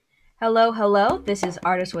Hello, hello. This is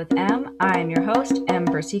Artist with M. I am your host, M.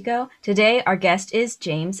 Versico. Today, our guest is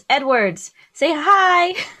James Edwards. Say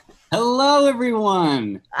hi. Hello,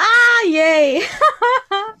 everyone. Ah, yay.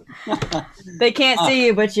 They can't Ah, see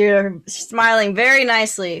you, but you're smiling very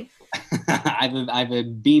nicely. I have a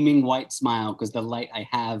beaming white smile because the light I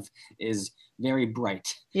have is very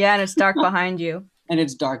bright Yeah, and it's dark behind you, and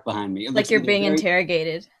it's dark behind me. It like looks you're either being very,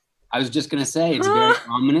 interrogated. I was just gonna say it's very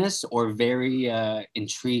ominous or very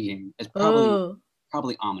intriguing. It's probably Oh.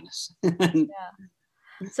 probably ominous.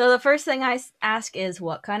 So the first thing I ask is,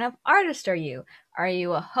 what kind of artist are you? Are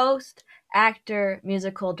you a host, actor,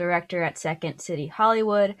 musical director at Second City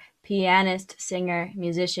Hollywood, pianist, singer,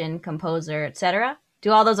 musician, composer, etc.?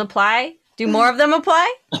 Do all those apply? Do more of them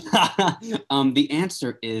apply? The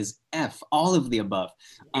answer is F, all of the above.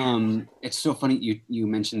 It's so funny you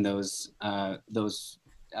mentioned those uh,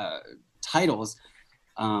 titles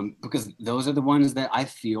because those are the ones that I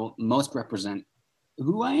feel most represent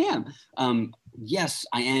who I am. Yes,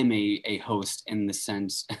 I am a host in the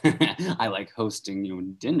sense I like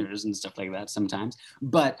hosting dinners and stuff like that sometimes.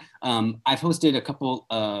 But I've hosted a couple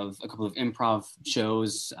of improv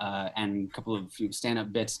shows and a couple of stand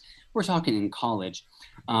up bits. We're talking in college,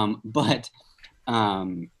 but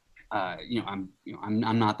um,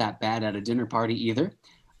 I'm not that bad at a dinner party either.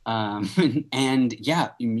 Um, and yeah,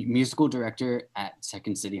 musical director at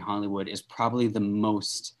Second City Hollywood is probably the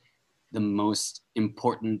most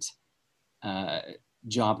important uh,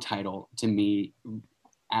 job title to me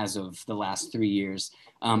as of the last 3 years.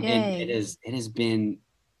 It Yay. is it has been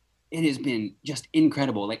just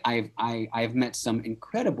incredible. Like I've met some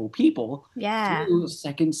incredible people Yeah. through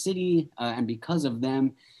Second City, and because of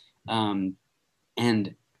them, um,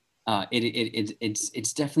 and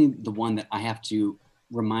it's definitely the one that I have to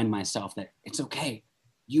remind myself that it's okay.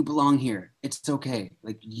 You belong here. It's okay.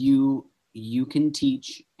 Like you can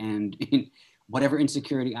teach and whatever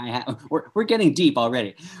insecurity I have, we're getting deep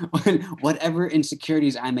already. Whatever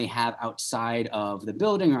insecurities I may have outside of the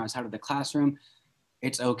building or outside of the classroom,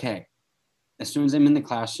 it's okay. As soon as I'm in the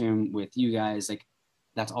classroom with you guys, like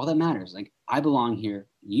that's all that matters. Like I belong here,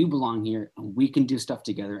 you belong here, and we can do stuff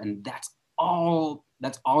together. And that's all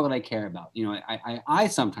that I care about. I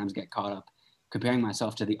sometimes get caught up comparing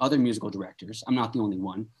myself to the other musical directors. I'm not the only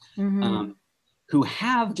one, Mm-hmm. um, who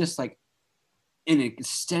have just like an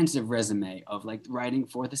extensive resume of like writing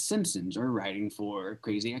for The Simpsons or writing for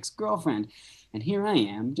Crazy Ex-Girlfriend. And here I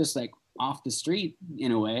am, just like off the street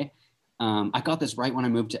in a way. I got this right when I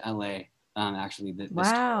moved to LA. Actually, this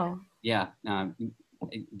title, Wow. yeah,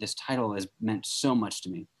 this title has meant so much to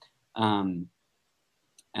me. Um,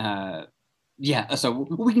 uh, yeah, so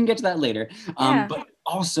we can get to that later. Yeah. But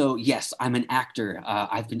also, yes, I'm an actor.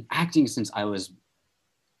 I've been acting since I was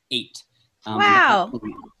 8. And that Wow.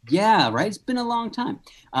 actually, yeah, right. It's been a long time.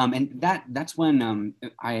 And that's when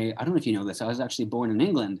I don't know if you know this. I was actually born in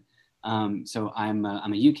England. So I'm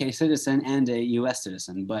a UK citizen and a US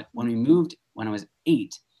citizen. But when we moved when I was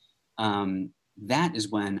 8, that is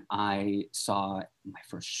when I saw my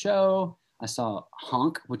first show. I saw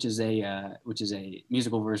Honk, which is a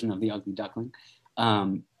musical version of The Ugly Duckling.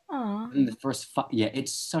 Um, Aw. and the yeah,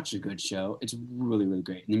 it's such a good show. It's really, really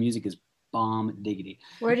great. And the music is bomb diggity.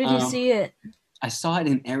 Where did you Um, see it? I saw it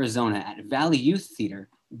in Arizona at Valley Youth Theater,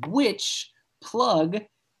 which plug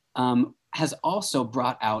has also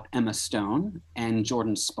brought out Emma Stone and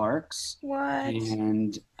Jordan Sparks What?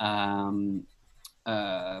 and uh,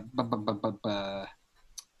 bu- bu- bu- bu- bu-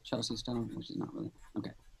 Chelsea Stone, which is not really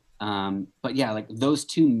okay. But yeah, like those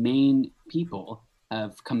two main people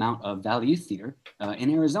have come out of Valley Youth Theater in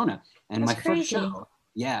Arizona. And That's my first crazy. show,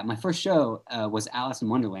 yeah, my first show was Alice in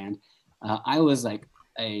Wonderland. I was like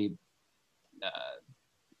a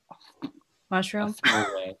a Mushroom.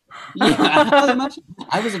 throwaway. Yeah,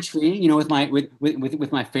 I was a tree,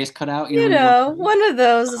 with my face cut out. You When you know, go, one of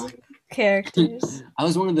those characters. I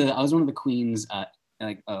was one of the queen's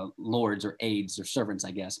like lords or aides or servants,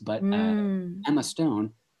 I guess. But Mm. Emma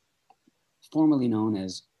Stone, formerly known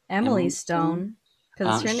as Emily Emily Stone, Stone,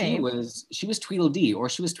 because it's her she name. was Tweedledee or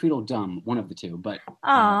she was Tweedledum, one of the two. But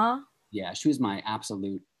Aw. yeah, she was my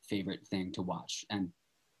absolute favorite thing to watch, and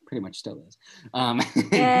pretty much still is. Um,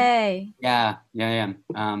 Yay. yeah, yeah,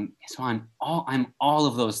 yeah. So I'm all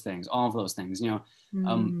of those things, all of those things.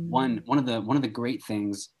 Mm. One of the great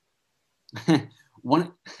things,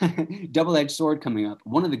 one double-edged sword coming up.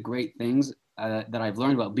 One of the great things that I've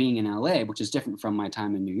learned about being in LA, which is different from my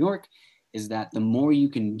time in New York, is that the more you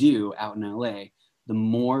can do out in LA, the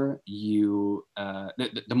more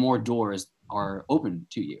doors are open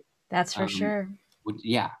to you. That's for Um, sure.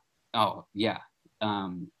 yeah. Oh, yeah.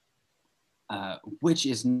 Um, which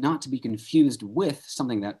is not to be confused with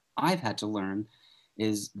something that I've had to learn,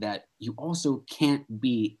 is that you also can't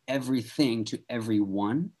be everything to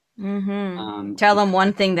everyone. Tell them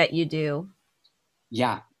one thing that you do.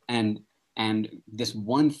 Yeah, and this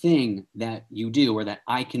one thing that you do or that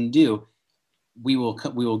I can do, we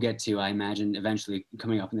will get to, I imagine, eventually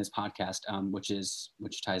coming up in this podcast,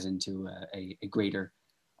 which ties into a greater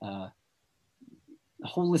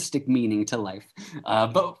holistic meaning to life.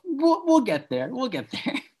 But we'll get there. We'll get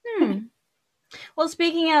there. Well,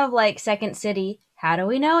 speaking of like Second City, how do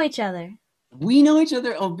we know each other? We know each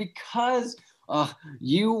other because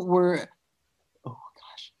you were. Oh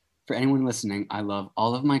gosh! For anyone listening, I love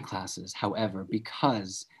all of my classes. However,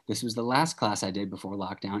 because this was the last class I did before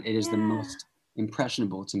lockdown, it is the most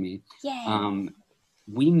impressionable to me. Yeah.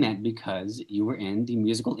 We met because you were in the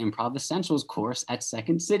Musical Improv Essentials course at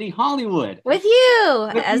Second City Hollywood. With you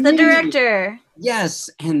as the director. Yes,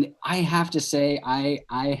 and I have to say, I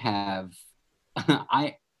have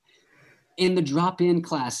in the drop-in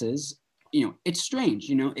classes, it's strange.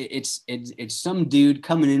 It's some dude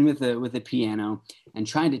coming in with a piano and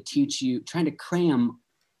trying to cram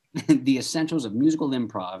the essentials of musical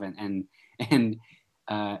improv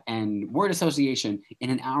and word association in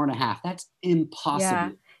an hour and a half. That's impossible. Yeah.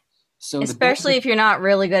 So especially if you're not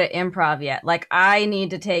really good at improv yet. Like I need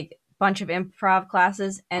to take a bunch of improv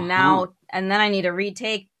classes and then I need to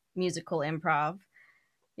retake musical improv,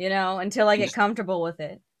 until I get comfortable with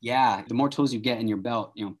it. Yeah. The more tools you get in your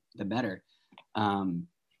belt, the better.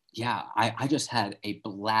 Yeah, I just had a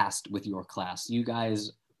blast with your class. You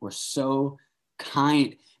guys were so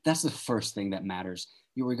kind. That's the first thing that matters.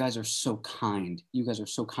 You guys are so kind. You guys are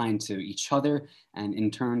so kind to each other and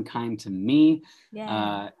in turn kind to me.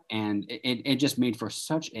 Yeah. And it just made for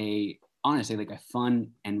such honestly, like a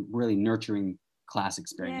fun and really nurturing class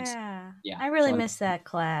experience. Yeah. I really miss that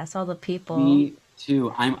class, all the people. Me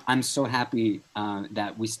too. I'm so happy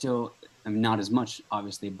that we still, not as much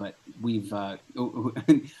obviously, but we've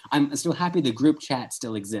I'm still happy the group chat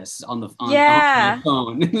still exists on my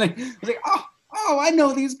phone. Like I was like, oh, I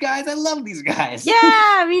know these guys. I love these guys.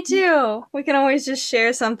 Yeah, me too. We can always just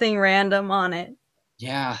share something random on it.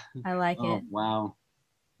 Yeah. I like it. Wow.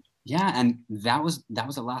 Yeah, and that was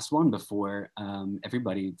the last one before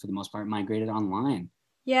everybody, for the most part, migrated online.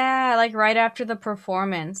 Yeah, like right after the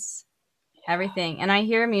performance, everything. And I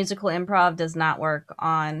hear musical improv does not work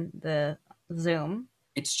on the Zoom.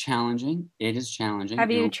 It's challenging. It is challenging.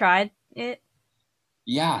 Have you tried it?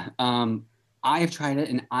 Yeah, I have tried it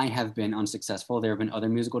and I have been unsuccessful. There have been other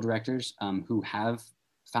musical directors who have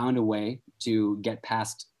found a way to get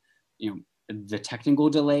past, the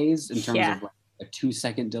technical delays in terms of like a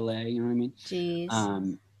 2-second delay. You know what I mean? Jeez.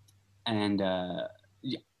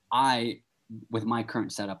 I, with my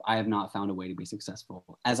current setup, I have not found a way to be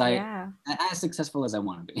successful as successful as I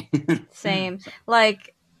want to be. Same.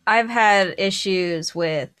 Like I've had issues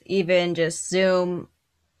with even just Zoom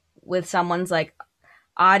with someone's like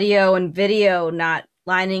audio and video not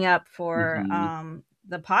lining up for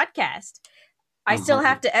the podcast. I still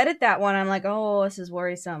have to edit that one. I'm like, oh, this is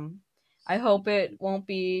worrisome. I hope it won't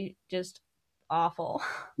be just awful.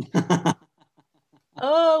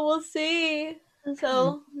 Oh, we'll see.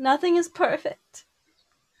 So nothing is perfect.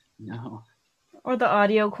 No. Or the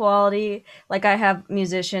audio quality. Like I have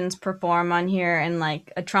musicians perform on here and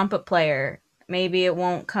like a trumpet player, maybe it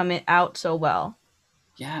won't come out so well.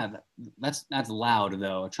 Yeah, that's loud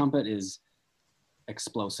though. A trumpet is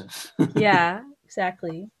explosive. Yeah,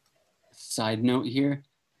 exactly. Side note here,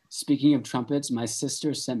 speaking of trumpets, my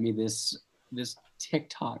sister sent me this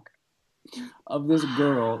TikTok of this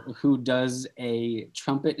girl who does a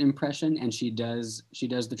trumpet impression, and she does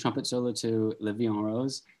the trumpet solo to Le Vion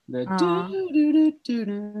Rose.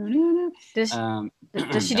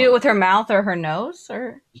 Does she do it with her mouth or her nose,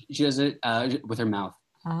 or she does it with her mouth?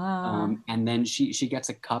 And then she gets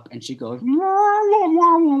a cup and she goes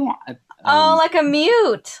like a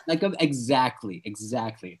mute, exactly.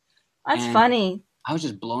 That's funny. I was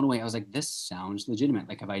just blown away. I was like, this sounds legitimate.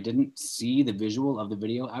 Like if I didn't see the visual of the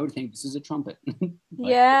video, I would think this is a trumpet.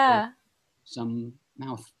 Yeah, some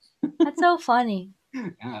mouth. That's so funny.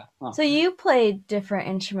 Yeah. Well, so you played different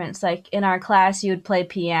instruments. Like in our class you would play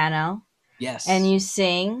piano. Yes. And you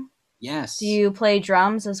sing. Yes. Do you play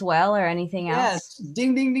drums as well or anything else? Yes.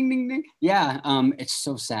 Ding, ding, ding, ding, ding. Yeah. It's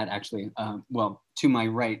so sad actually. Well, to my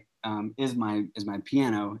right is my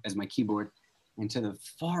piano, as my keyboard, and to the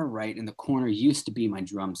far right in the corner used to be my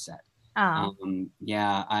drum set. Oh.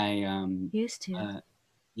 Yeah, I used to.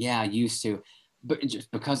 Yeah, used to. but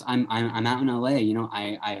just because I'm out in LA, you know,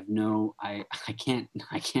 I have no I can't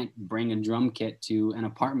bring a drum kit to an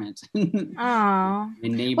apartment. Oh. My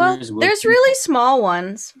Well, neighbors will there's think really that. small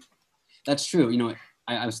ones. That's true. You know,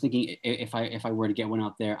 I was thinking if I were to get one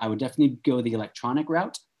out there, I would definitely go the electronic Oh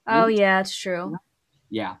route. yeah, it's true.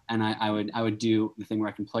 Yeah, and I would do the thing where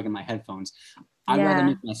I can plug in my headphones. I'd rather Yeah.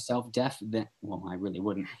 make myself deaf than, well, I really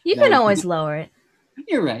wouldn't. You can Than always lower it.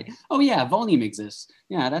 you're right. Oh yeah, volume exists.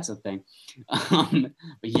 Yeah, that's a thing. But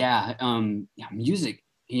yeah, yeah, music.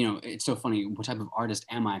 You know, it's so funny. What type of artist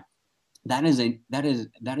am I? That is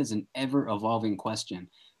an ever evolving question.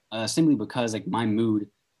 Simply because like my mood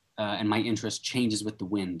and my interest changes with the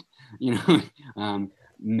wind. You know,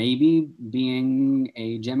 maybe being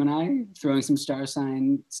a Gemini, throwing some star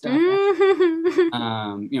sign stuff at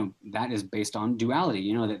Mm. you know, that is based on duality.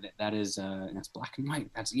 You know, that is that's black and white,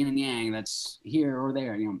 that's yin and yang, that's here or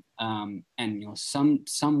there. You know, and you know,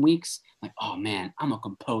 some weeks like, oh man, I'm a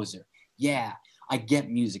composer. Yeah, I get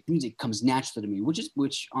music. Music comes naturally to me,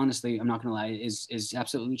 which honestly, I'm not gonna lie, is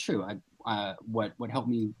absolutely true. What helped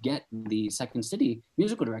me get the Second City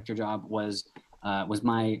musical director job was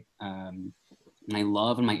my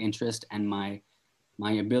love and my interest and my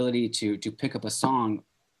ability to pick up a song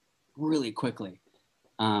really quickly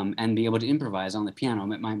and be able to improvise on the piano.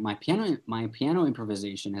 My piano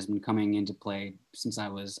improvisation has been coming into play since I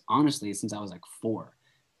was honestly since I was like 4.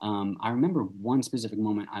 I remember one specific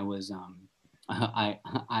moment. I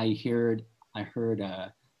heard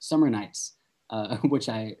Summer Nights, which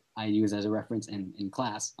I use as a reference in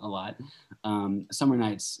class a lot. Summer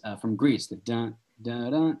Nights from Greece, the dun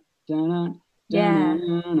dun dun dun dun Yeah.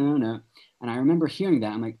 dun dun dun. And I remember hearing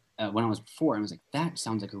that. I'm like, when I was 4, I was like, that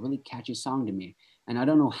sounds like a really catchy song to me. And I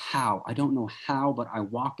don't know how. I don't know how, but I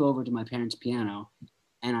walked over to my parents' piano,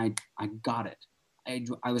 and I got it.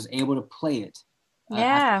 I was able to play it after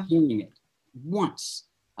Yeah. hearing it once.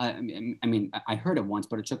 I mean, I heard it once,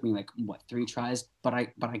 but it took me like what 3 tries. But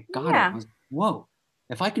I got it. I Yeah. was whoa.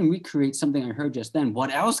 If I can recreate something I heard just then,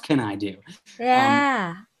 what else can I do? Um,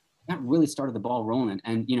 Yeah. that really started the ball rolling,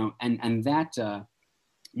 and you know, and that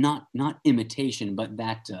not imitation, but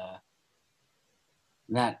that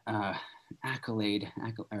accolade,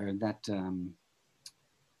 or that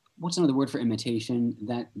what's another word for imitation?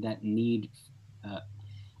 That need, uh,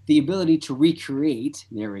 the ability to recreate.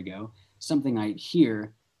 There we go. Something I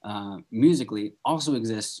hear musically also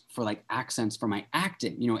exists for like accents for my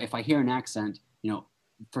acting. You know, if I hear an accent, you know,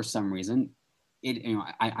 for some reason, it you know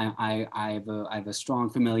I have a strong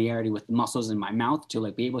familiarity with the muscles in my mouth to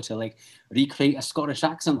like be able to like recreate a Scottish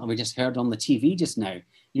accent that we just heard on the TV just now.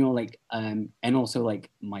 You know, like and also like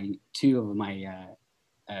my two of my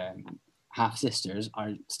half sisters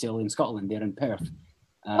are still in Scotland. They're in Perth.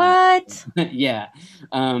 What? Yeah.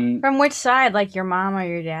 Um, From which side? Like your mom or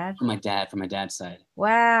your dad? from my dad's side.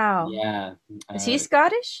 Wow. Yeah. Is he Uh,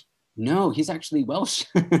 Scottish? no, he's actually Welsh.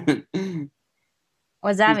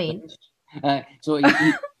 What does that He's mean? Welsh. So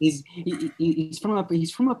he's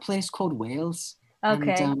from a place called Wales, and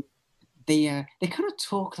Okay. they kind of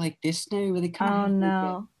talk like this now, where they kind of Oh have like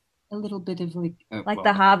no. a little bit of like Like the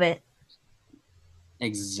well, Hobbit.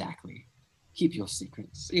 exactly. Keep your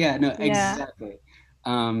secrets. Yeah, no, Yeah. exactly.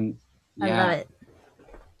 Um, I love yeah, it.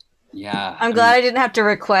 yeah. I'm I glad mean, I didn't have to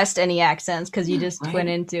request any accents because you just went right?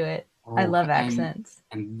 into it. I Oh, love accents.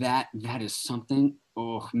 and that is something.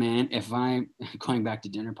 Oh man, if I'm going back to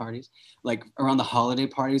dinner parties, like around the holiday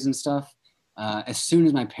parties and stuff, as soon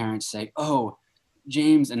as my parents say, "Oh,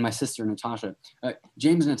 James and my sister Natasha,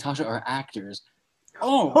 James and Natasha are actors,"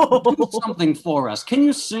 oh, do something for us. Can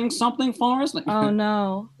you sing something for us? Like, Oh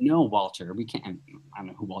no. no, Walter, we can't. I don't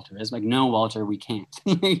know who Walter is. Like, no, Walter, we can't.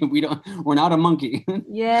 We don't. We're not a monkey.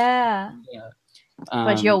 Yeah. Yeah.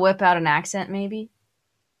 But you'll whip out an accent maybe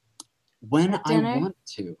When at I dinner? want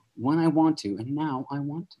to, when I want to, and now I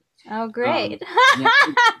want Oh, to. great. Yeah,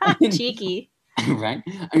 Cheeky. right.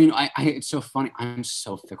 I mean, it's so funny. I'm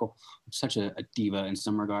so fickle. I'm such a diva in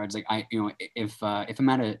some regards. Like you know, if I'm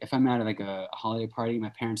at like a holiday party, my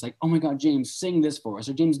parents like, oh my God, James, sing this for us,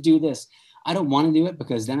 or James, do this. I don't want to do it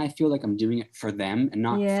because then I feel like I'm doing it for them and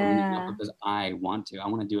not for me, not Yeah. because I want to. I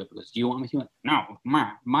want to do it because you want me to. Like, no,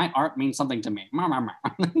 my art means something to me.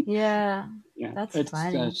 Yeah. Yeah, That's it's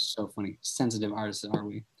funny. so funny. Sensitive artists are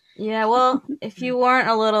we? Yeah, well, if you weren't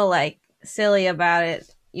a little like silly about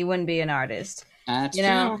it, you wouldn't be an artist. That's You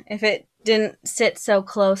know, true, if it didn't sit so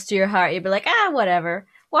close to your heart, you'd be like, ah, whatever.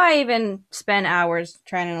 Why even spend hours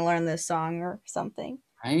trying to learn this song or something?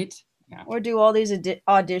 right? Yeah. Or do all these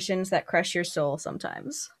auditions that crush your soul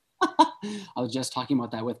sometimes. I was just talking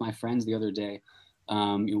about that with my friends the other day.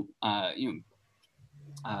 You know,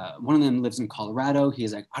 one of them lives in Colorado.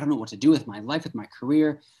 He's like, I don't know what to do with my life, with my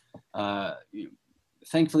career.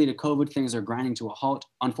 Thankfully to COVID, things are grinding to a halt.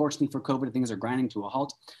 Unfortunately for COVID, things are grinding to a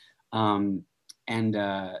halt. So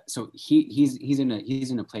he's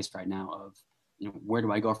in a place right now of, where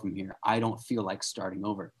do I go from here? I don't feel like starting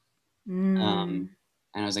over. And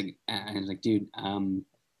I was like, dude,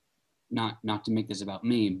 not to make this about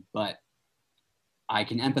me, but I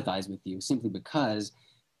can empathize with you simply because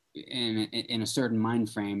in a certain mind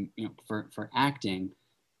frame, for acting,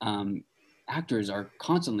 actors are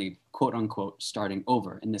constantly, quote unquote, starting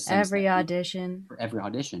over, in the sense every audition. For every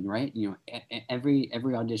audition, right? Every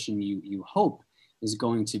audition you hope is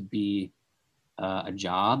going to be a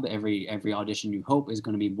job. Every audition you hope is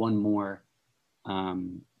going to be one more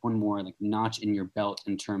like notch in your belt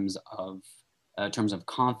in terms of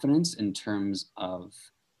confidence, in terms of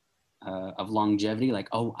longevity. Like,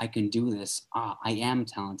 oh, I can do this. I am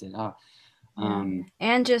talented.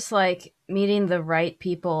 And just like meeting the right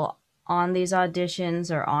people on these auditions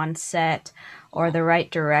or on set, or the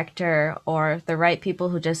right director, or the right people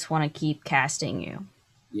who just want to keep casting you.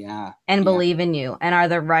 Yeah. And believe in you and are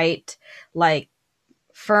the right, like,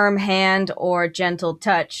 firm hand or gentle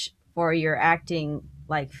touch for your acting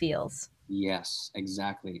like feels. Yes,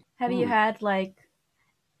 exactly. Have you had like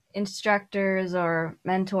instructors or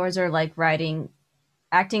mentors or like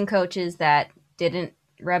acting coaches that didn't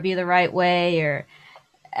rub you the right way, or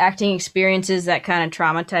acting experiences that kind of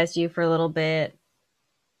traumatized you for a little bit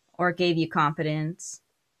or gave you confidence?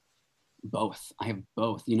 Both. I have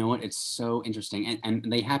both. You know what? It's so interesting, and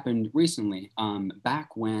they happened recently.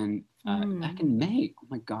 Back when, back in May. Oh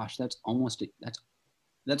my gosh, that's almost a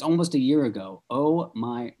year ago. Oh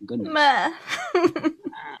my goodness. I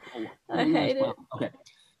hate it. Okay.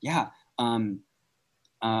 Yeah.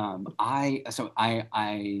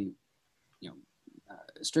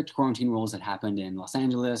 Strict quarantine rules that happened in Los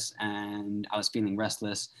Angeles, and I was feeling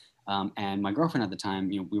restless. And my girlfriend at the time,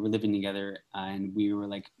 we were living together, and we were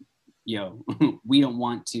like, yo, we don't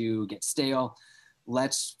want to get stale.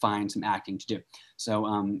 Let's find some acting to do.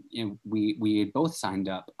 So we had both signed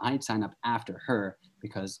up. I had signed up after her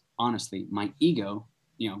because honestly, my ego,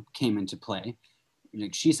 came into play.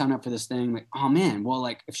 Like, she signed up for this thing. Like, oh man, well,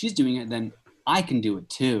 like, if she's doing it, then I can do it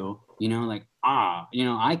too.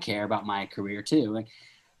 I care about my career too. Like,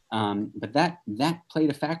 but that played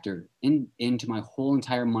a factor into my whole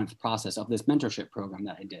entire month process of this mentorship program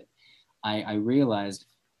that I did. I realized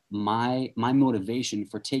my motivation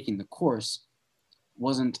for taking the course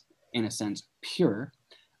wasn't, in a sense, pure.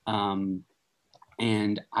 And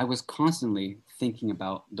I was constantly thinking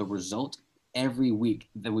about the result every week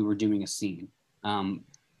that we were doing a scene.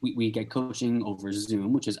 We get coaching over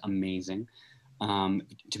Zoom, which is amazing, to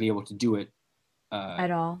be able to do it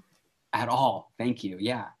at all. At all. Thank you.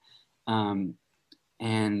 Yeah. And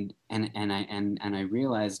I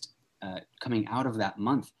realized, coming out of that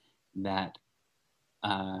month, that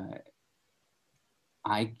I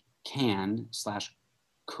can /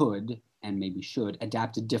 could and maybe should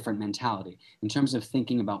adapt a different mentality in terms of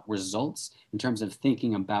thinking about results, in terms of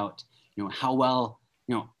thinking about, how well,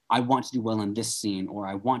 I want to do well in this scene,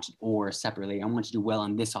 or separately, I want to do well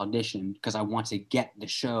in this audition because I want to get the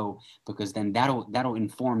show, because then that'll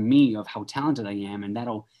inform me of how talented I am, and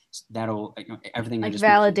that'll everything. Like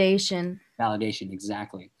validation. Validation,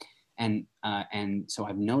 exactly. And so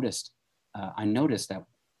I noticed that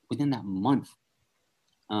within that month,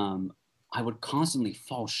 I would constantly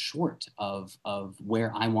fall short of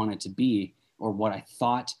where I wanted to be, or what I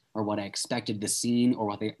thought, or what I expected the scene,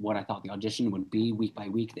 or what I thought the audition would be week by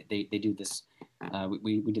week. That they do this.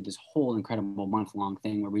 We did this whole incredible month-long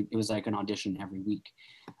thing where it was like an audition every week,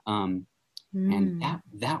 and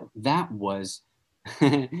that was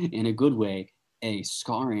in a good way a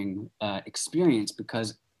scarring experience,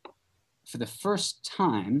 because for the first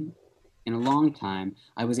time in a long time,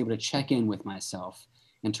 I was able to check in with myself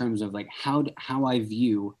in terms of like how I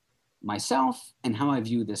view myself and how I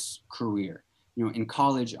view this career. In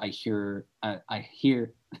college, I hear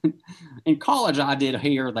in college I did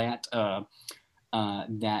hear that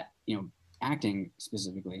that acting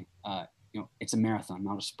specifically, it's a marathon,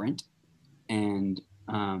 not a sprint. And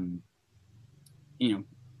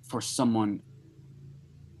for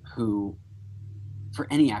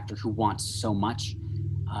any actor who wants so much,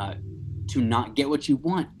 to not get what you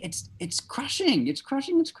want, it's crushing. It's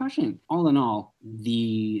crushing. All in all,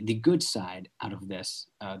 the good side out of this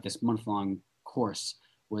month-long course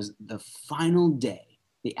was the final day,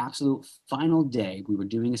 the absolute final day.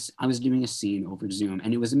 I was doing a scene over Zoom,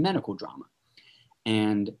 and it was a medical drama,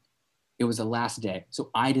 and it was the last day.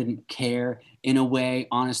 So I didn't care. In a way,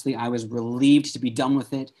 honestly, I was relieved to be done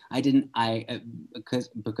with it.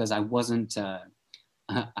 Because I wasn't,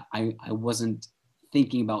 I wasn't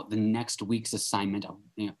thinking about the next week's assignment.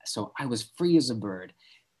 So I was free as a bird.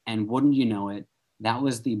 And wouldn't you know it, that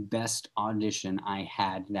was the best audition I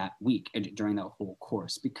had that week during that whole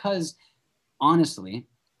course. Because honestly,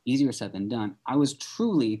 easier said than done, I was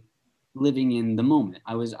truly living in the moment.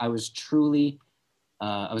 I was truly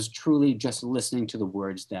just listening to the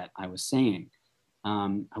words that I was saying.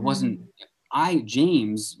 I wasn't.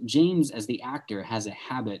 James as the actor has a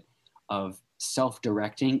habit of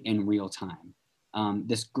self-directing in real time.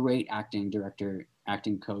 This great acting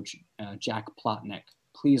coach, Jack Plotnick.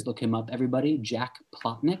 Please look him up, everybody. Jack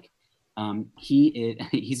Plotnick.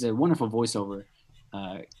 He's a wonderful voiceover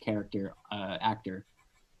actor.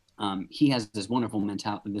 He has this wonderful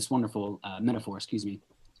metaphor, excuse me,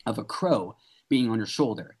 of a crow being on your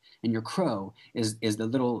shoulder, and your crow is the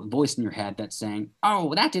little voice in your head that's saying,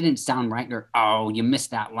 "Oh, that didn't sound right," or "Oh, you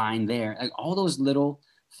missed that line there." Like all those little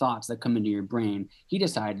thoughts that come into your brain, he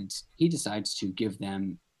decides to give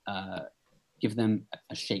them a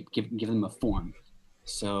shape, give them a form,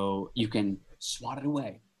 so you can swat it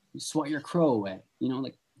away. You swat your crow away.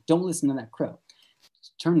 Like, don't listen to that crow.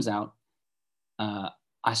 Turns out,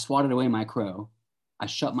 I swatted away my crow. I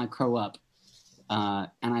shut my crow up,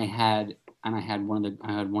 and I had one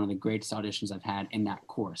of the greatest auditions I've had in that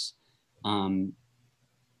course. And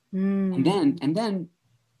then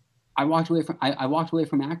I walked away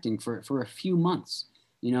from acting for a few months.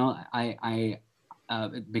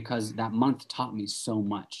 Because that month taught me so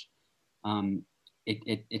much.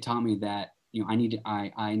 It taught me that I need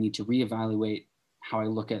to reevaluate how I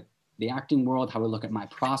look at the acting world, how I look at my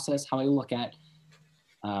process, how I look at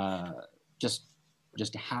just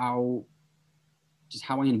how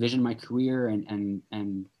I envision my career and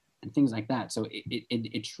things like that. So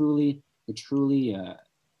it truly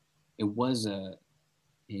it was a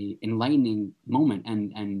enlightening moment,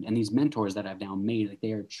 and these mentors that I've now made, like,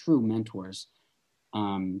 they are true mentors.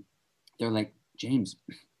 They're like, "James,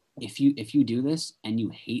 if you do this and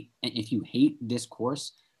if you hate this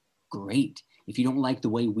course, great. If you don't like the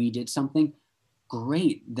way we did something,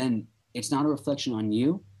 great. Then it's not a reflection on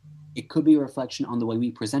you. It could be a reflection on the way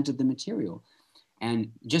we presented the material."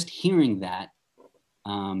 And just hearing that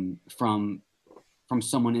from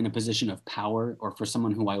someone in a position of power, or for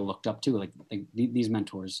someone who I looked up to, like these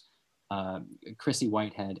mentors, Chrissy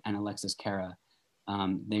Whitehead and Alexis Cara,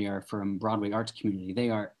 they are from Broadway Arts Community.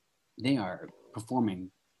 They are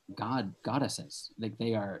performing goddesses. Like,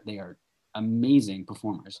 they are amazing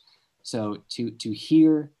performers. So to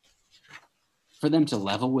hear, for them to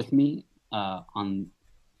level with me on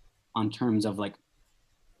terms of like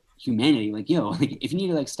humanity, like, like, if you need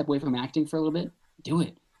to like step away from acting for a little bit, do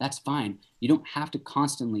it. That's fine. You don't have to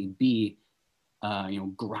constantly be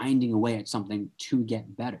grinding away at something to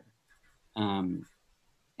get better.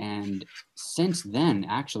 And since then,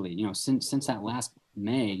 actually, since that last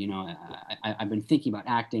May, I've been thinking about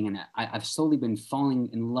acting, and I've slowly been falling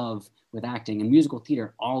in love with acting and musical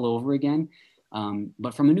theater all over again,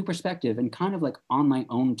 but from a new perspective, and kind of like on my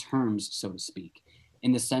own terms, so to speak,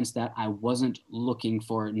 in the sense that I wasn't looking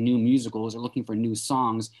for new musicals or looking for new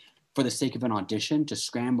songs for the sake of an audition to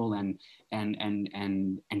scramble and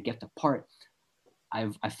get the part. I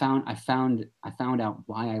found out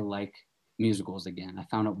why I like musicals again. I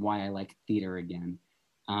found out why I like theater again.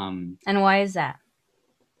 And why is that?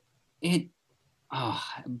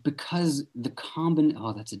 Because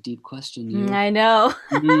that's a deep question. I know.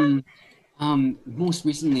 Most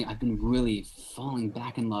recently, I've been really falling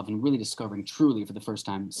back in love and really discovering truly for the first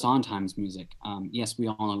time Sondheim's music. Yes, we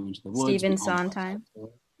all know Into the Woods. Stephen Sondheim.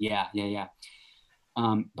 Yeah.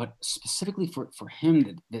 But specifically for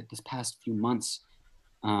him, that this past few months,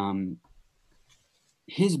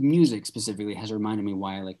 his music specifically has reminded me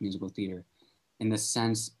why I like musical theater, in the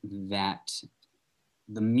sense that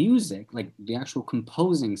the music, like the actual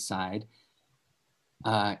composing side,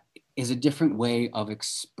 is a different way of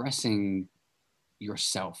expressing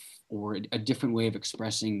yourself, or a different way of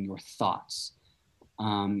expressing your thoughts.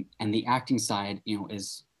 And the acting side,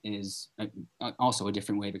 is also a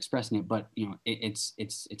different way of expressing it. But it's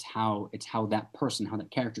how that person, how that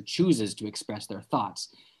character chooses to express their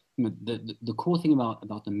thoughts. The cool thing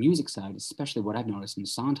about the music side, especially what I've noticed in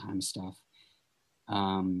Sondheim stuff,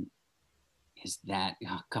 is that,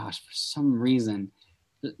 for some reason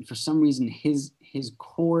his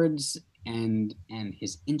chords and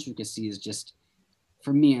his intricacies just,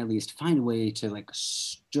 for me at least, find a way to, like,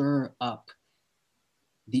 stir up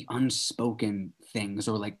the unspoken things,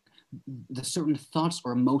 or like the certain thoughts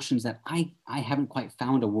or emotions that I haven't quite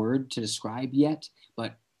found a word to describe yet,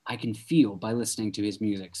 but I can feel by listening to his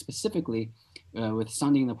music. Specifically, with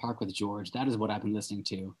Sunday in the Park with George, that is what I've been listening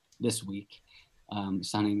to this week.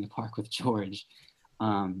 Sunday in the Park with George.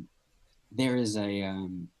 Um, there is a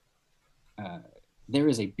uh, there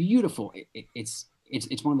is a beautiful. It's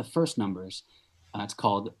one of the first numbers. It's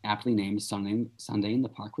called aptly named Sunday in the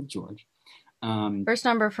Park with George. First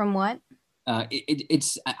number from what?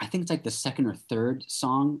 It's I think it's like the second or third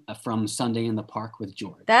song from Sunday in the Park with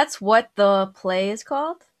George. That's what the play is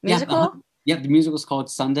called? Musical? Yeah, the musical is called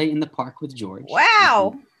Sunday in the Park with George.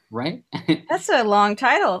 Wow. Right? That's a long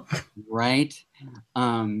title. Right.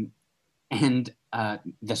 And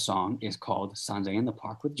the song is called Sunday in the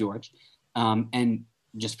Park with George. And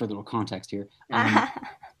just for a little context here,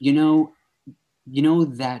 you know,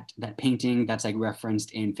 that painting that's like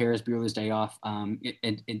referenced in Ferris Bueller's Day Off.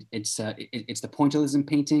 It's the pointillism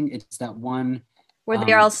painting. It's that one where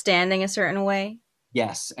they're all standing a certain way.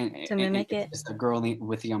 Yes, to mimic it. It's the girl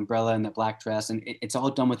with the umbrella and the black dress, and it's all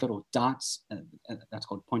done with little dots. That's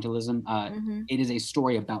called pointillism. It is a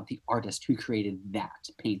story about the artist who created that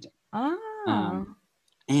painting. Oh,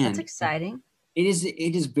 and that's exciting. It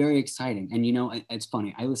is very exciting, and it's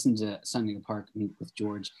funny. I listened to Sunday in the Park with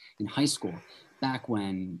George in high school, back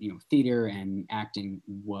when theater and acting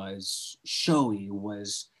was showy,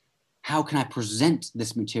 was how can I present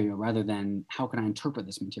this material rather than how can I interpret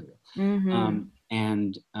this material.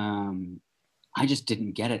 I just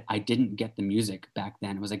didn't get it. I didn't get the music back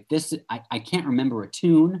then. It was like this. I can't remember a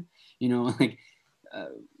tune.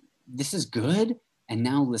 This is good. And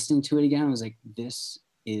now listening to it again, I was like, this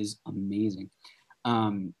is amazing.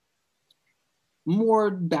 More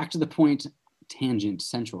back to the point, tangent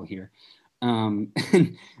central here.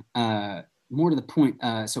 More to the point.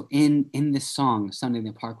 So in this song, Sunday in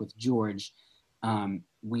the Park with George,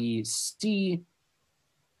 we see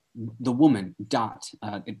the woman Dot,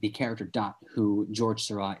 the character Dot, who George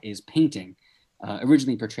Seurat is painting,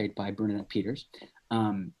 originally portrayed by Bernadette Peters,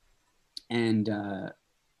 the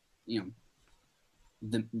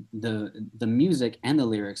music and the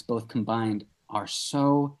lyrics both combined are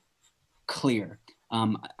so clear.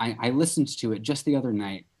 I listened to it just the other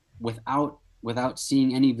night without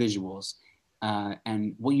seeing any visuals,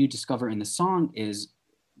 and what you discover in the song is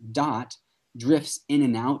Dot drifts in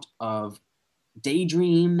and out of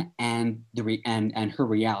daydream and her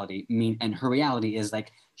reality. And her reality is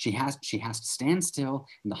like she has to stand still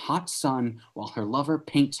in the hot sun while her lover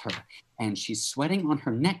paints her, and she's sweating on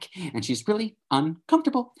her neck and she's really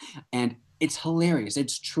uncomfortable, and it's hilarious.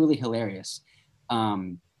 It's truly hilarious.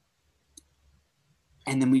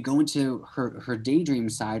 And then we go into her daydream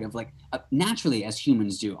side of like, naturally, as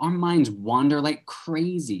humans do, our minds wander like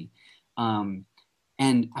crazy.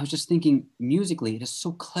 And I was just thinking, musically, it is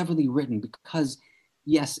so cleverly written because,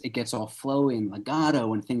 yes, it gets all flowy and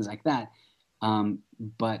legato and things like that.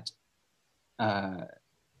 But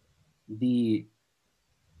the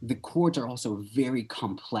chords are also very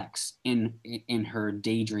complex in her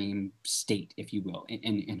daydream state, if you will,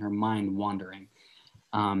 in her mind wandering.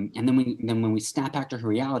 And then when we snap back to her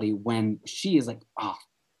reality, when she is like, oh,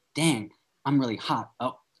 dang, I'm really hot.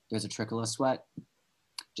 Oh, there's a trickle of sweat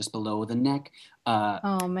just below the neck.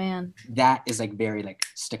 Oh man, that is like very like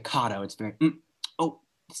staccato. It's very oh,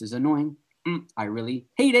 this is annoying. I really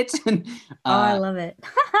hate it. I love it.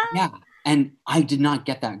 Yeah, and I did not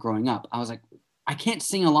get that growing up. I was like, I can't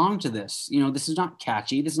sing along to this. This is not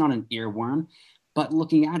catchy. This is not an earworm. But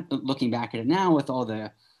looking back at it now, with all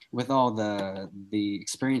the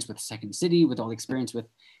experience with Second City, with all the experience with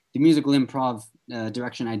the musical improv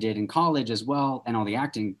direction I did in college as well, and all the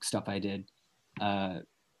acting stuff I did.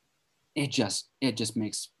 It just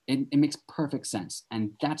makes perfect sense,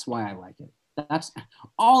 and that's why I like it. That's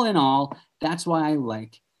all in all. That's why I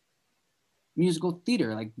like musical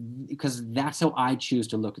theater, like, because that's how I choose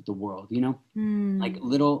to look at the world. Like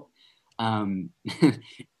little.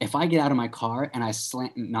 If I get out of my car and I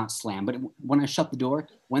not slam, but when I shut the door,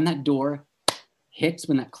 when that door hits,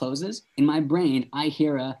 when that closes, in my brain, I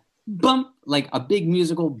hear a bump, like a big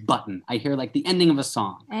musical button. I hear like the ending of a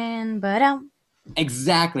song. And but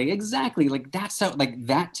Exactly. Like that's how, like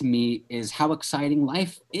that to me is how exciting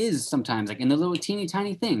life is sometimes, like in the little teeny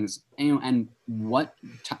tiny things. And what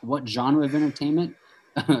genre of entertainment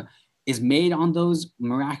is made on those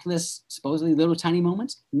miraculous, supposedly little tiny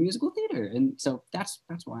moments? Musical theater. And so that's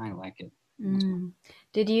why I like it.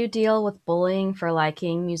 Did you deal with bullying for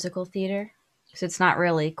liking musical theater? Because it's not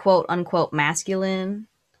really quote unquote masculine.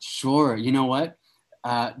 Sure. You know what?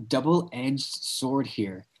 Double-edged sword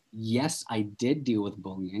here. Yes, I did deal with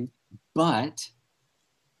bullying, but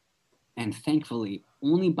and thankfully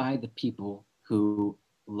only by the people who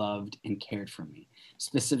loved and cared for me.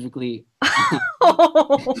 Specifically,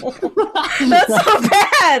 Oh, that's so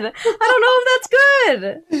bad. I don't know if that's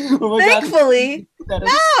good. oh my Thankfully, God, that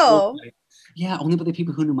is so no. funny. Yeah, only by the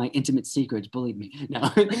people who knew my intimate secrets bullied me.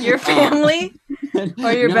 No, Your family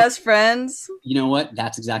or your no, best friends? you know what?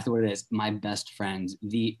 That's exactly what it is. My best friends,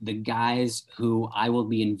 the guys who I will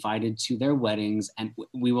be invited to their weddings, and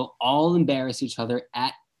we will all embarrass each other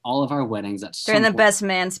at all of our weddings at During some the point, best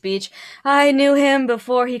man speech, I knew him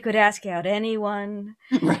before he could ask out anyone.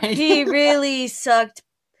 right? He really sucked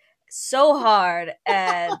so hard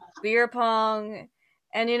at beer pong.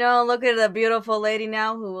 And look at the beautiful lady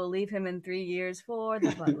now who will leave him in 3 years for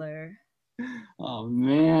the butler. Oh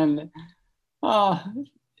man. Oh,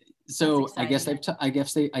 That's so exciting.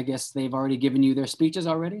 I guess they've already given you their speeches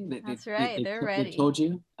already. That's right. They're They ready. told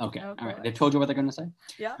you. Okay, Of all right. They course. told you what they're gonna say.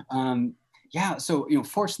 Yeah. Yeah. So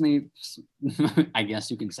fortunately, I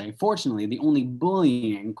guess you can say, fortunately, the only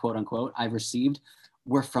bullying, quote unquote, I've received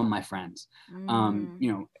were from my friends.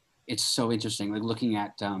 Mm. It's so interesting, like looking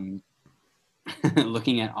at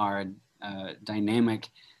looking at our dynamic.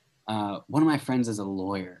 One of my friends is a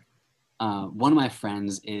lawyer. One of my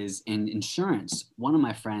friends is in insurance. One of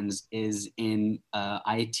my friends is in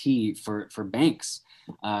IT for banks.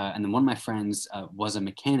 And then one of my friends was a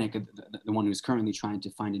mechanic, the one who's currently trying to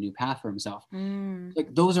find a new path for himself. Mm.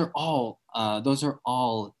 Like those are all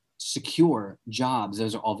secure jobs.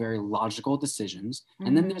 Those are all very logical decisions.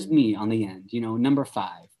 And then there's me on the end, number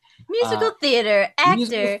five. Musical theater,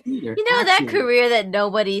 Musical actor. theater That actor. career that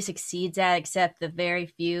nobody succeeds at except the very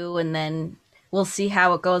few, and then we'll see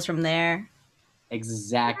how it goes from there. That's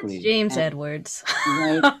Exactly. James And, Edwards.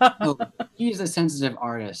 right. Oh, he's a sensitive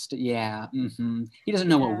artist. Yeah. He doesn't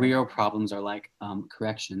know what Yeah. real problems are like.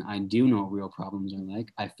 Correction. I do know what real problems are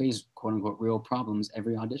like. I face quote unquote real problems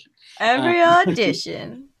every audition. Uh, Every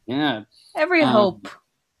audition, yeah. every hope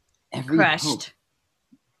Every hope. crushed.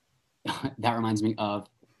 That reminds me of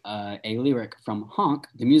a lyric from Honk,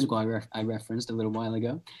 the musical I referenced a little while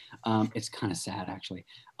ago. It's kind of sad, actually.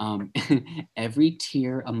 Every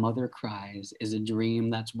tear a mother cries is a dream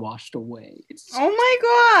that's washed away. It's Oh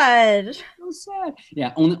my god. so sad.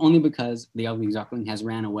 Yeah, only because the ugly duckling has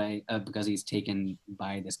ran away because he's taken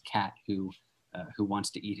by this cat who wants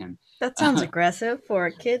to eat him. That sounds aggressive for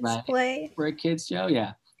a kid's Right, play. for a kids show,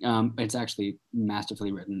 yeah. It's actually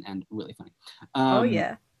masterfully written and really funny. Oh Um,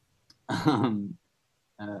 yeah. um,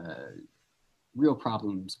 Real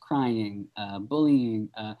problems, crying, bullying.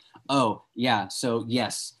 Oh yeah, so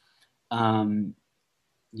yes,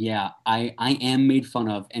 yeah, I am made fun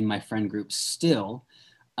of in my friend group still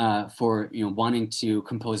for wanting to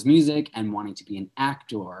compose music and wanting to be an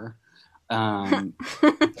actor. Then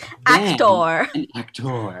Actor. an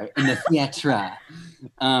actor in the theatre.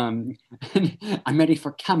 Um, I'm ready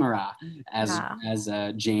for camera Yeah. as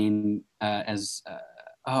Jane as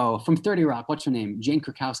from 30 Rock. What's her name? Jane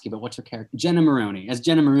Krakowski, but what's her character? Jenna Maroney. As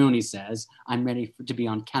Jenna Maroney says, I'm ready to be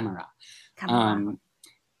on camera. Come on.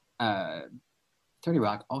 Uh, 30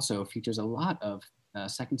 Rock also features a lot of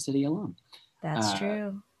Second City alum. That's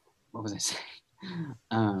true. What was I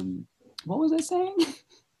saying? What was I saying?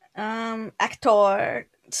 Actor Oh,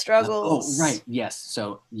 struggles. right. Yes.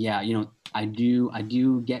 So yeah, I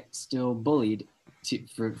do get still bullied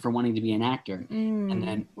for wanting to be an actor. And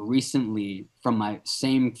then recently from my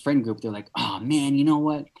same friend group, they're like, oh man, you know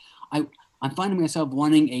what? I'm finding myself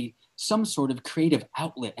wanting some sort of creative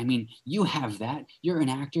outlet. I mean, you have that. You're an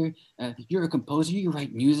actor. You're a composer. You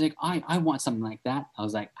write music. I want something like that. I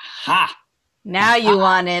was like, ha! Now you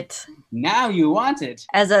want it Now you want it.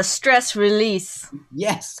 as a stress release.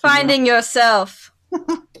 Yes. Finding yourself.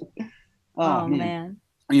 Oh, Oh man.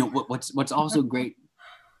 What's also great.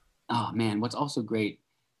 Oh man, what's also great.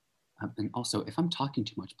 And also, if I'm talking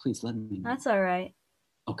too much, please let me know. That's all right.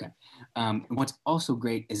 Okay. What's also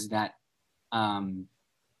great is that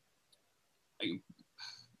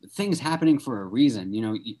things happening for a reason.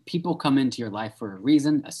 People come into your life for a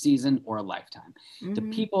reason, a season, or a lifetime. The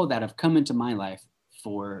people that have come into my life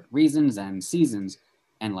for reasons and seasons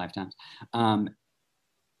and lifetimes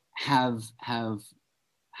have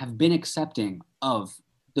been accepting of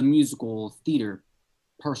the musical theater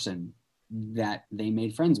person that they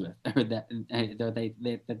made friends with, or that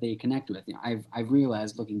they connect with. I've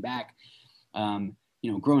realized looking back,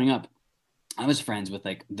 growing up, I was friends with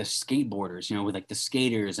like the skateboarders, with like the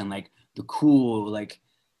skaters and like the cool, like,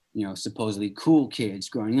 supposedly cool kids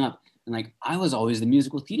growing up. And like, I was always the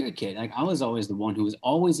musical theater kid. Like I was always the one who was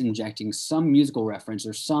always injecting some musical reference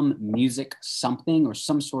or some music, something, or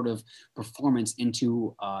some sort of performance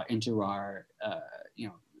into our, into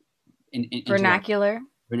Vernacular.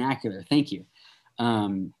 vernacular. Thank you.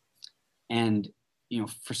 Um, and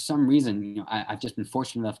for some reason, I've just been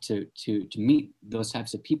fortunate enough to meet those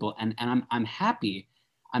types of people, and I'm happy.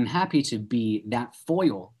 I'm happy to be that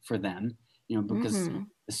foil for them, because the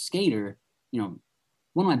skater, one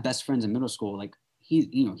of my best friends in middle school, like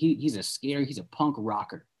he's a skater, he's a punk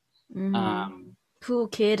rocker, cool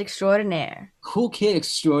kid extraordinaire. cool kid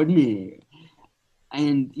extraordinaire,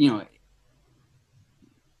 and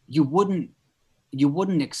you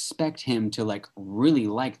wouldn't expect him to like really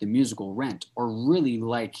like the musical Rent or really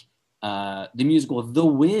like the musical The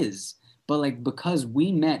Wiz, but like because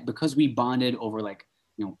we met, because we bonded over like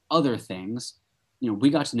other things, we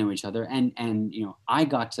got to know each other, and I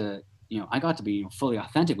got to be fully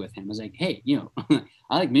authentic with him. I was like, hey,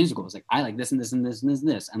 I like musicals, like I like this and this and this and this and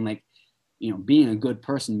this, and like being a good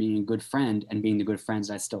person, being a good friend, and being the good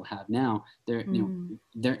friends I still have now, they're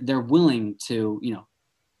willing to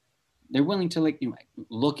like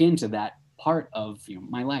look into that part of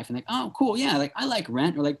my life and like, oh cool, yeah, like I like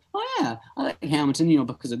Rent, or like, oh yeah, I like Hamilton,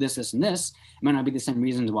 because of this and this. It might not be the same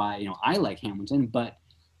reasons why I like Hamilton, but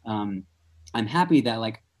I'm happy that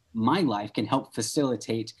like my life can help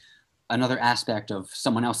facilitate another aspect of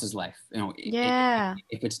someone else's life. Yeah.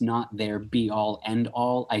 If it's not their be all end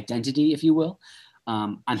all identity, if you will.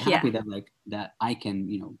 I'm happy that like that I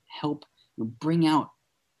can help bring out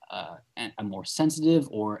a more sensitive,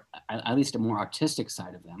 or at least a more artistic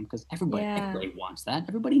side of them, because everybody wants that.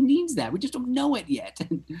 Everybody needs that. We just don't know it yet.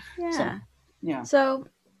 Yeah. So, yeah. So,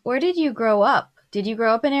 where did you grow up? Did you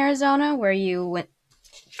grow up in Arizona, where you went,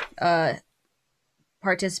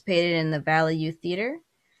 participated in the Valley Youth Theater?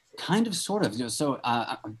 Kind of, sort of. So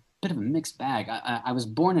a bit of a mixed bag. I was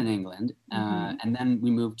born in England, and then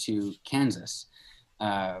we moved to Kansas,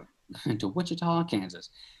 to Wichita, Kansas.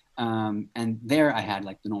 And there I had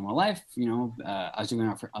like the normal life, I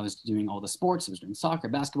was doing all the sports, I was doing soccer,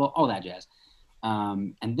 basketball, all that jazz.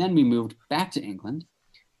 And then we moved back to England,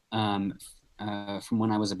 from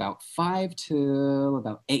when I was about 5 to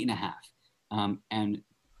about 8.5. And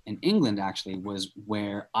in England actually was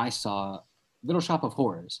where I saw Little Shop of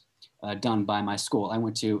Horrors, done by my school. I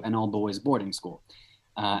went to an all boys boarding school.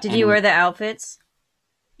 Did you wear the outfits?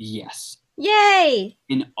 Yes. Yay!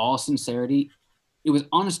 In all sincerity, it was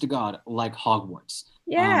honest to God like Hogwarts.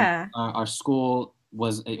 Yeah. Our school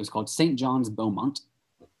was called St. John's Beaumont.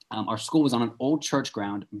 Our school was on an old church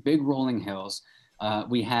ground, big rolling hills.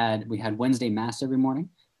 We had Wednesday mass every morning,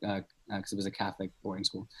 because it was a Catholic boarding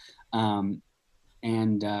school, and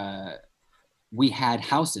we had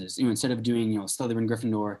houses. Instead of doing Slytherin,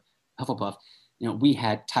 Gryffindor, Hufflepuff, we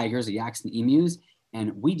had tigers, yaks, and emus,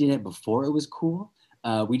 and we did it before it was cool.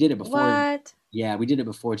 We did it before. What? Yeah, we did it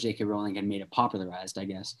before J.K. Rowling had made it popularized, I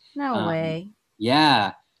guess. No way.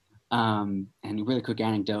 Yeah. And a really quick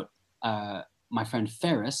anecdote. My friend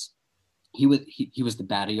Ferris, he was the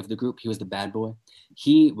baddie of the group. He was the bad boy.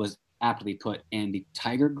 He was aptly put in the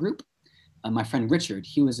tiger group. My friend Richard,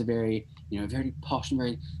 he was a very, very posh and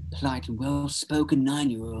very polite and well-spoken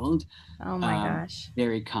 9-year-old. Oh my gosh.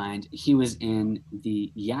 Very kind. He was in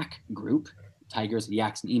the yak group. Tigers,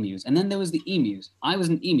 yaks, and emus. And then there was the emus. I was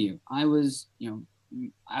an emu. I was,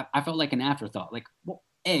 I felt like an afterthought. Like,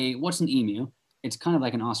 what's an emu? It's kind of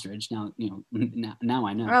like an ostrich. Now, now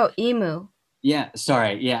I know. Oh, emu. Yeah,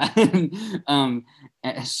 sorry. Yeah.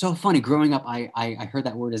 It's so funny. Growing up, I heard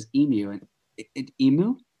that word as emu. And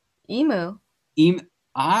emu? Emu.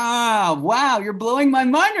 Ah, wow. You're blowing my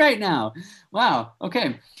mind right now. Wow.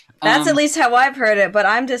 Okay. That's at least how I've heard it, but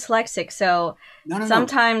I'm dyslexic, so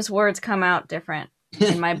sometimes no. words come out different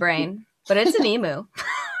in my brain. But it's an emu.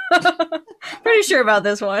 Pretty sure about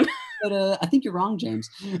this one. But I think you're wrong, James.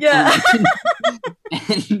 Yeah.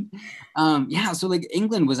 Yeah, so like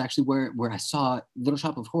England was actually where I saw Little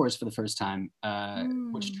Shop of Horrors for the first time,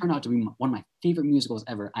 which turned out to be one of my favorite musicals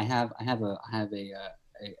ever. I have a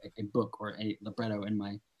book or a libretto in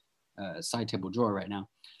my side table drawer right now.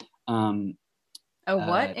 A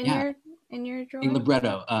what in your drawer? A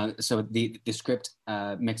libretto. So the script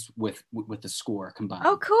mixed with the score combined.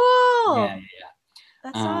 Oh, cool! Yeah.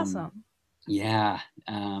 That's awesome. Yeah.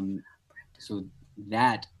 So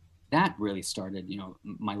that really started,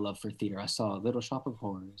 my love for theater. I saw Little Shop of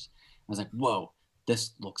Horrors. I was like, whoa,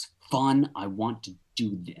 this looks fun. I want to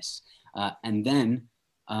do this. And then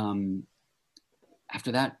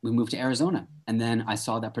after that, we moved to Arizona. And then I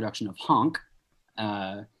saw that production of Honk.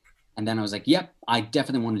 And then I was like, yep, I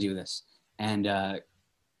definitely want to do this. And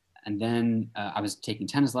then I was taking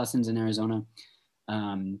tennis lessons in Arizona.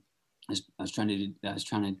 I was trying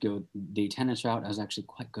to go the tennis route. I was actually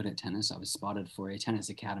quite good at tennis. I was spotted for a tennis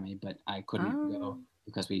academy, but I couldn't go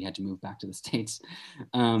because we had to move back to the States.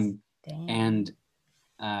 And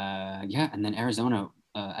yeah, and then Arizona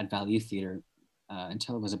at Valley Youth Theater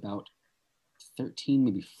until I was about 13,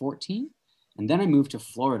 maybe 14. And then I moved to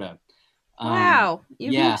Florida. Wow,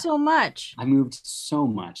 you've moved Yeah, so much. I moved so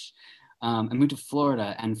much. I moved to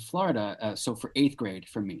Florida, and Florida, so for eighth grade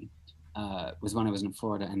for me, was when I was in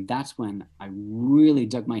Florida. And that's when I really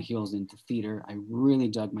dug my heels into theater. I really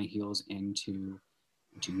dug my heels into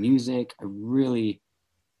music. I really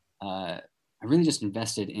just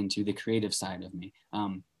invested into the creative side of me.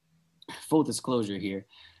 Full disclosure here,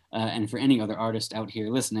 and for any other artist out here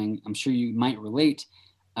listening, I'm sure you might relate.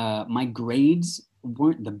 My grades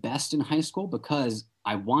weren't the best in high school because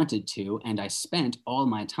I wanted to, and I spent all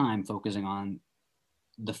my time focusing on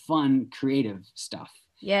the fun, creative stuff.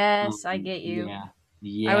 Yes, I get you. Yeah,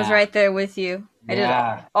 I was yeah, right there with you. I did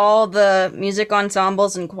yeah. all the music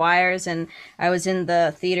ensembles and choirs, and I was in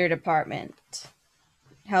the theater department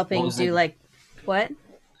What helping was like? do like what?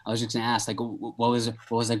 I was just gonna ask, like, what was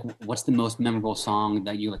like, what's the most memorable song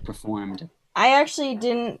that you like performed? I actually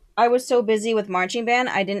didn't. I was so busy with marching band,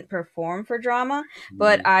 I didn't perform for drama,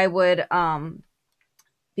 but Mm, I would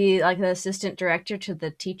be like the assistant director to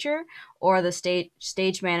the teacher or the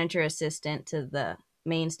stage manager assistant to the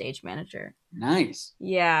main stage manager. nice.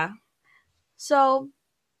 Yeah. So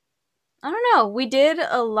I don't know. We did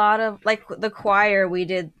a lot of like the choir. We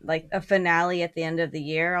did like a finale at the end of the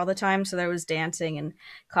year all the time. So there was dancing and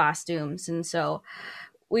costumes, and so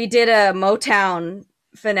we did a Motown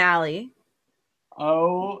finale.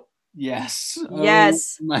 Oh, yes. Oh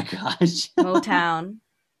Yes, my gosh. Motown,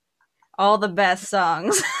 all the best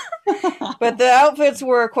songs. But the outfits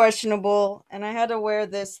were questionable, and I had to wear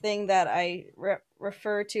this thing that I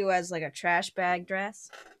refer to as like a trash bag dress.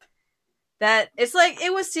 That it's like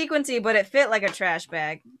it was sequency, but it fit like a trash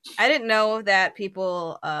bag. I didn't know that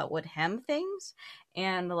people would hem things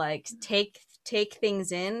and like take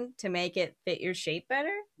things in to make it fit your shape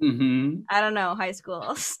better. Hmm. I don't know, high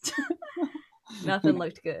school. Nothing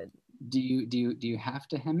looked good. Do you have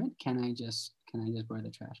to hem it? Can I just wear the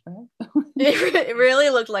trash bag? It really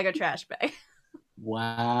looked like a trash bag.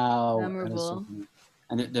 Wow, that is so Memorable. funny.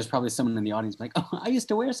 And there's probably someone in the audience like, oh, I used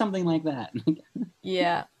to wear something like that.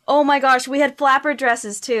 Yeah. Oh my gosh, we had flapper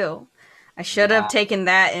dresses too. I should have Wow. taken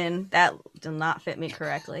that in. That did not fit me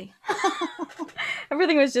correctly.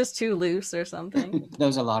 Everything was just too loose or something.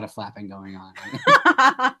 There's a lot of flapping going on.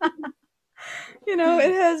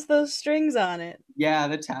 It has those strings on it. Yeah,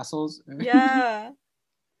 the tassels. Yeah.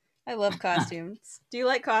 I love costumes. Do you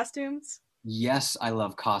like costumes? Yes, I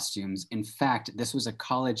love costumes. In fact, this was a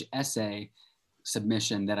college essay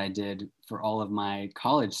submission that I did for all of my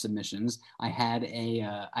college submissions. I had a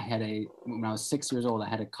when I was 6 years old, I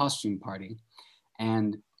had a costume party,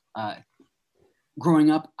 and uh,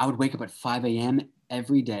 growing up, I would wake up at 5 a.m.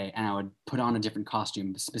 every day, and I would put on a different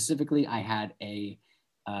costume. Specifically, I had a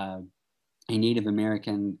Native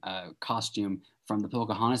American costume from the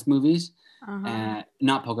Pocahontas movies. Uh-huh.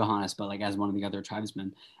 Not Pocahontas, but like as one of the other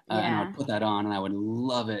tribesmen. And I Yeah. would put that on and I would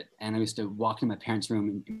love it. And I used to walk in my parents' room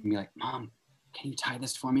and be like, Mom, can you tie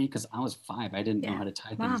this for me? Because I was 5. I didn't know Yeah. how to tie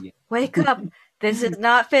things Mom, yet. wake up. This is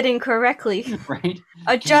not fitting correctly. Right? Can you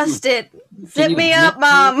Adjust it. can Zip you me hem it up, for me?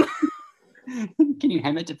 Mom. Can you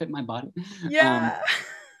hem it to fit my body? Um, Yeah.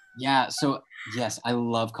 yeah, so yes, I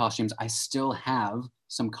love costumes. I still have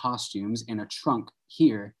some costumes in a trunk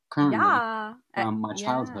here currently Yeah. from my Yeah.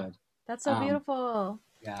 childhood. That's so Um, beautiful.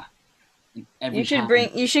 yeah, You every should time.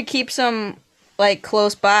 bring you should keep some like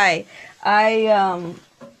close by.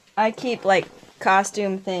 I keep like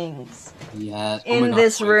costume things Yes. Oh my in God.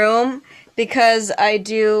 this room because I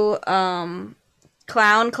do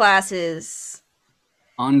clown classes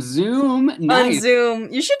On Zoom. on Nice.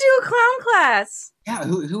 Zoom. You should do a clown class. Yeah.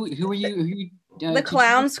 Who are you? Who are you The teaching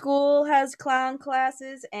clown with? school has clown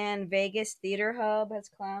classes and Vegas Theater Hub has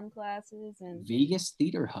clown classes and Vegas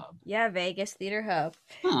Theater Hub. yeah, Vegas Theater Hub.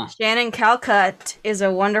 Huh. Shannon Calcutt is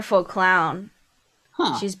a wonderful clown.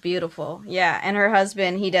 Huh. She's beautiful. Yeah, and her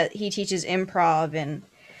husband, he teaches improv and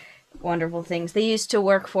wonderful things. They used to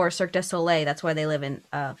work for Cirque du Soleil. That's why they live in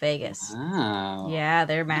Vegas. Wow. Yeah,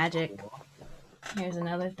 they're That's magic. cool. Here's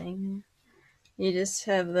another thing. You just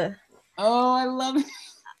have the Oh, I love it.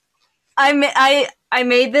 I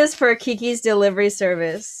made this for Kiki's delivery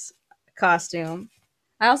service costume.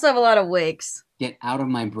 I also have a lot of wigs. Get out of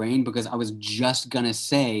my brain because I was just gonna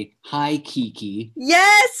say hi, Kiki.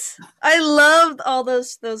 Yes, I loved all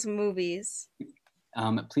those movies.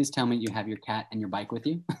 Please tell me you have your cat and your bike with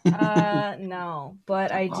you. No,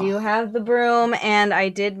 but I do Oh, have the broom, and I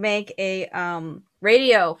did make a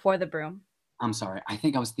radio for the broom. I'm sorry. I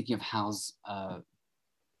think I was thinking of Howl's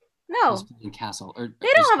No, Moving Castle, or they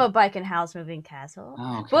just. don't have a bike in Howl's Moving Castle,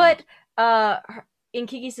 Oh, okay. but in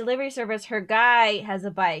Kiki's Delivery Service, her guy has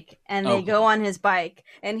a bike, and they Okay, go on his bike,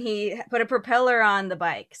 and he put a propeller on the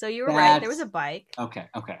bike. So you were right. There was a that's bike. okay.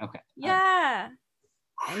 Okay, okay. All right. Yeah,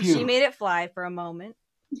 and she Phew. made it fly for a moment.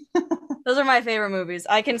 Those are my favorite movies.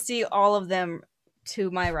 I can see all of them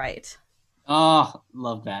to my right. Oh,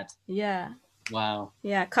 love that. Yeah. Wow.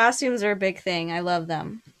 Yeah, costumes are a big thing. I love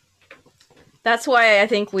them. That's why I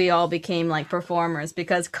think we all became like performers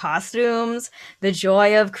because costumes, the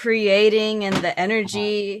joy of creating and the Uh,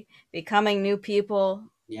 energy, becoming new people.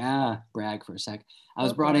 yeah, brag for a sec. I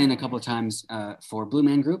was Go brought for it. in a couple of times for Blue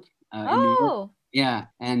Man Group in New York. Oh, Yeah,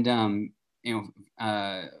 and you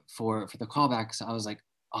know, for the callbacks, I was like,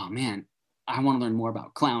 oh man, I want to learn more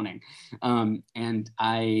about clowning, and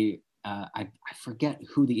I forget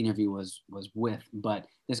who the interview was with, but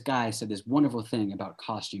this guy said this wonderful thing about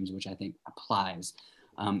costumes, which I think applies.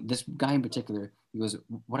 This guy in particular, he goes,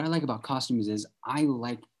 "What I like about costumes is I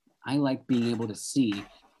like being able to see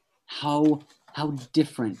how how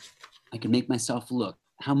different I can make myself look,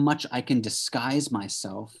 how much I can disguise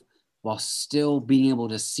myself while still being able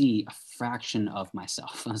to see a fraction of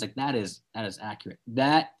myself." I was like, that is accurate.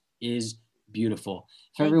 That is beautiful.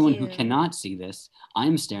 For thank everyone who you. cannot see this,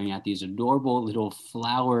 I'm staring at these adorable little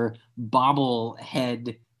flower bobble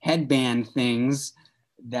headband things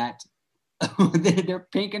that they're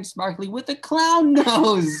pink and sparkly with a clown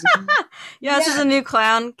nose. Yeah, this is Yes. a new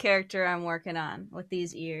clown character I'm working on with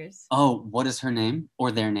these ears. Oh, what is her name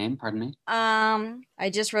or their name? Pardon me. I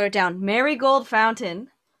just wrote it down. Marigold Fountain.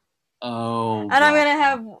 Oh, And I'm wow. gonna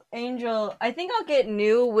have Angel. I think I'll get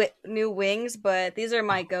new wings, but these are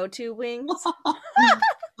my go-to wings.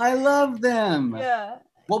 I love them. Yeah.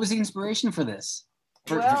 What was the inspiration for this?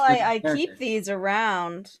 For Well, this I keep character? these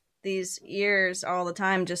around, these ears, all the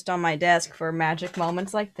time, just on my desk for magic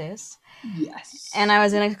moments like this. And Yes. I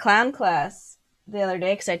was in a clown class the other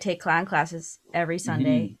day because I take clown classes every Mhm.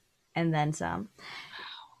 Sunday and then some.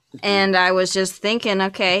 Good for you. And I was just thinking,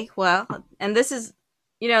 okay, well, and this is,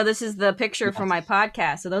 this is the picture for my Yes.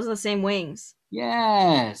 podcast. So those are the same wings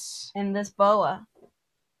Yes. and this boa.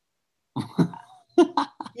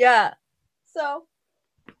 Yeah. So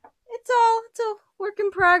it's a work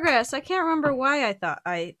in progress. I can't remember why I thought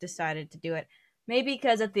I decided to do it. Maybe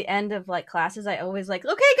because at the end of like classes, I always like,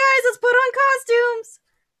 okay, guys, let's put on costumes.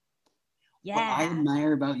 What I Yeah.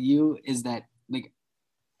 admire about you is that like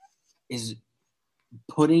is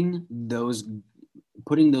putting those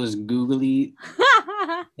putting those googly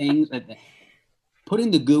things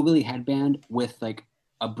putting the googly headband with like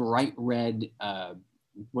a bright red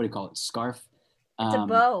what do you call it, scarf, It's a um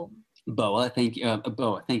bow. boa, thank you,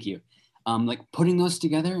 boa, thank you, like putting those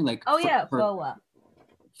together like Oh for yeah, for boa.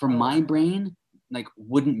 for my Boa. brain like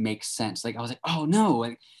wouldn't make sense. Like I was like, oh no,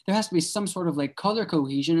 like there has to be some sort of like color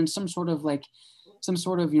cohesion and some sort of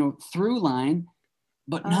through line,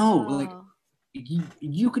 but no, like Oh.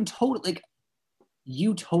 you can totally like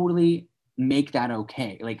you totally make that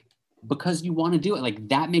okay, like because you want to do it, like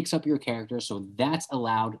that makes up your character, so that's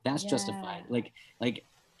allowed, that's Yeah. justified, like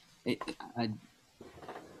it,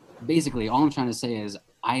 basically all I'm trying to say is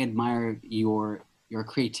I admire your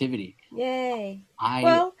creativity. Yay. I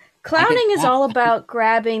Well, I get clowning is that. all about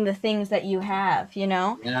grabbing the things that you have.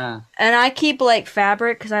 Yeah. And I keep like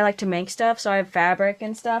fabric because I like to make stuff, so I have fabric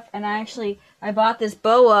and stuff. And I bought this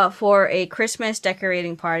boa for a Christmas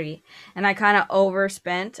decorating party, and I kind of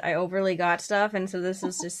overspent. I overly got stuff, and so this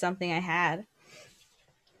is just something I had.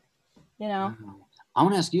 You know. Wow. I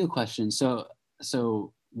want to ask you a question. So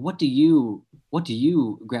what do you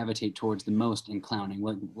gravitate towards the most in clowning?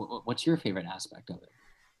 What's your favorite aspect of it?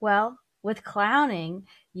 Well, with clowning,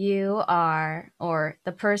 you are, or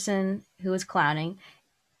the person who is clowning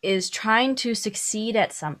is trying to succeed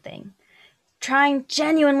at something, trying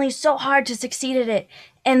genuinely so hard to succeed at it,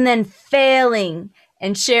 and then failing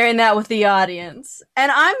and sharing that with the audience.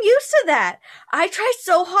 And I'm used to that. I try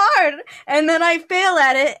so hard and then I fail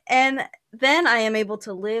at it, and then I am able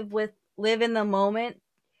to live in the moment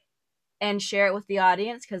and share it with the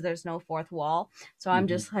audience because there's no fourth wall. So I'm Mhm.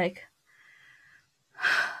 just like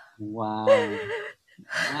Wow.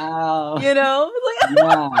 Wow. like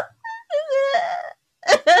Yeah.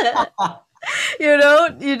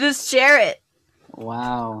 you just share it.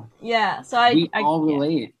 Wow. Yeah. So We I all yeah.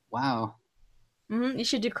 relate. Wow. You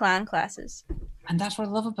should do clown classes. And that's what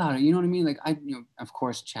I love about it. You know what I mean? Like of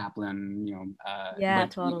course, Chaplin, Yeah,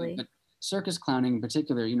 totally. but circus clowning in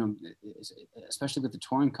particular, especially with the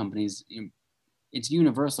touring companies, it's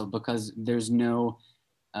universal because there's no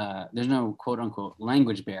quote unquote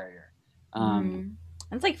language barrier. Um,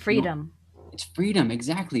 It's like you know, freedom. it's freedom,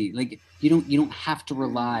 exactly. Like you don't have to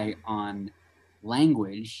rely on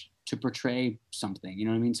language to portray something. You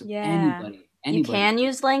know what I mean? So Yeah. anybody You Anybody. can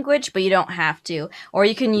use language, but you don't have to. Or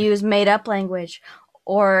you can use made up language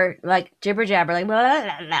or like jibber jabber, like blah,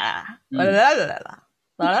 blah, blah, blah, Mm. blah, blah, blah,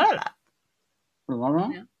 blah, blah, blah,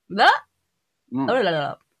 blah, Mm. blah,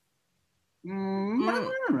 blah. Mm,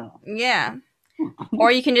 Mm. yeah.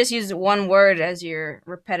 Or you can just use one word as your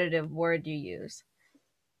repetitive word you use.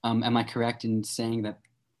 Am I correct in saying that?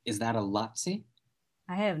 Is that a Lotsie?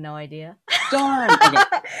 I have no idea. Darn. Okay.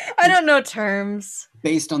 I don't know terms.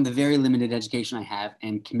 Based on the very limited education I have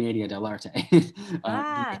and Commedia dell'arte,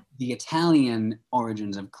 Ah, the Italian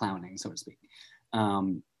origins of clowning, so to speak.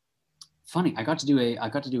 Um, Funny, I got to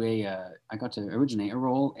originate a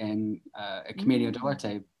role in a Commedia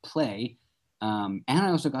dell'arte play, and I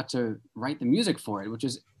also got to write the music for it, which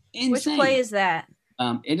is which play insane. is that?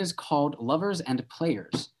 It is called Lovers and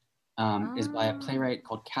Players. Is by a Oh, playwright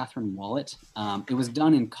called Catherine Wallet. It was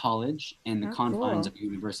done in college in the oh, confines cool. of a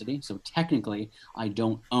university. So technically, I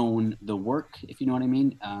don't own the work, if you know what I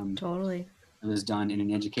mean. Totally. It was done in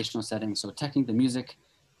an educational setting. So technically, the music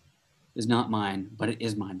is not mine, but it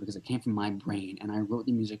is mine because it came from my brain, and I wrote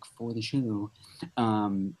the music for the show.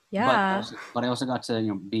 Yeah. But I also got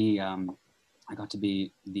to be I got to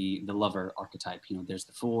be the lover archetype. There's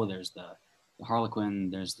the fool, there's the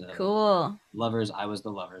harlequin, there's the Cool. lovers. I was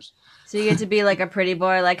the lovers. So you get to be like a pretty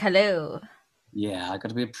boy, like, hello. Yeah, I got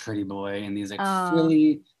to be a pretty boy in these Oh.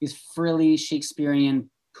 these frilly Shakespearean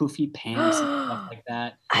poofy pants and stuff like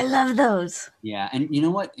that. I love those. Yeah, and you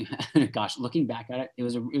know what? Gosh, looking back at it, it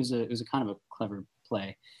was a kind of a clever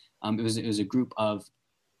play. It was a group of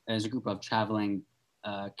traveling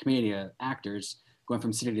commedia actors going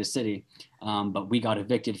from city to city, but we got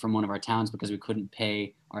evicted from one of our towns because we couldn't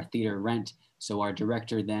pay our theater rent. So our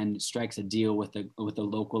director then strikes a deal with the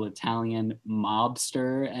local Italian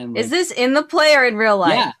mobster and Is like, this in the play or in real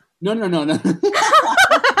yeah, life? no, no, no, no.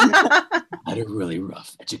 I had a really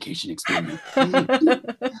rough education experience.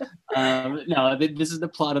 No, this is the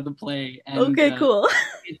plot of the play, and Okay, cool.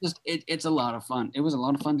 it's a lot of fun. It was a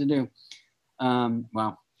lot of fun to do.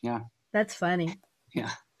 Wow, yeah, That's funny.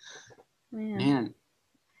 yeah, Man. man.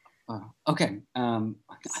 Okay, I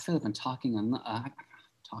feel like I'm talking a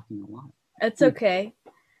lot. It's okay.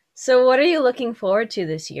 So what are you looking forward to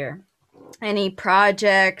this year? Any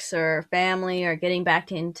projects or family or getting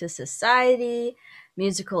back into society,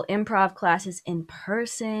 musical improv classes in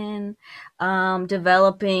person,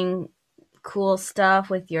 developing cool stuff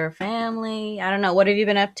with your family? I don't know. What have you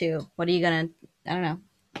been up to? What are you gonna? I don't know.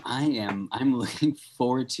 I'm looking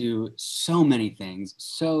forward to so many things,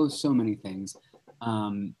 so many things.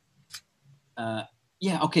 Um, uh,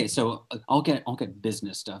 yeah, okay, so I'll get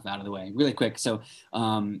business stuff out of the way really quick. So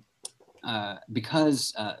um,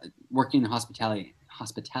 because working in the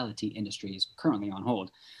hospitality industry is currently on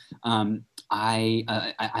hold, I've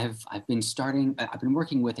been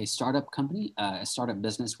working with a startup company, a startup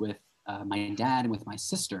business with my dad and with my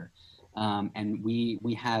sister, and we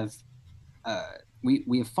have uh,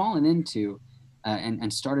 we have fallen into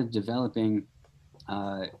and started developing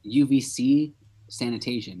UVC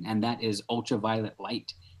sanitation, and that is ultraviolet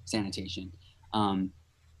light sanitation. Um,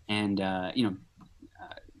 and uh,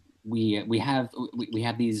 we have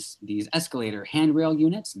these escalator handrail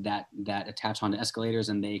units that attach onto escalators,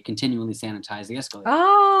 and they continually sanitize the escalator.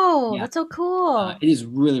 Oh, Yeah, that's so cool. it is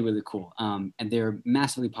really really cool. And they're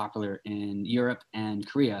massively popular in Europe and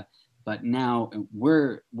Korea, but now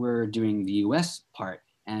we're doing the U.S. part,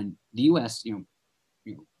 and the U.S.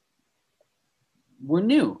 We're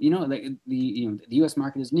new. Like the U.S.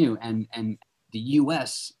 market is new, and the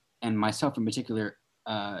U.S. and myself in particular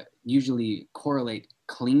usually correlate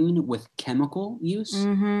clean with chemical use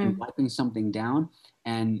and Mm-hmm. wiping something down,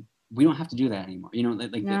 and we don't have to do that anymore.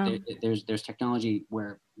 No. There's technology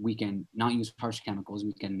where we can not use harsh chemicals,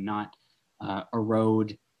 we can not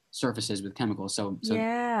erode surfaces with chemicals. So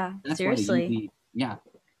Yeah. that's why the Seriously. UV, yeah.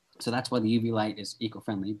 So that's why the UV light is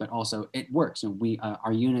eco-friendly, but also it works. And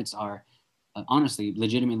our units are honestly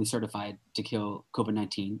legitimately certified to kill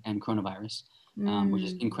COVID-19 and coronavirus, which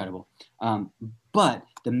is Mm. incredible. Um, but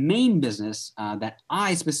the main business that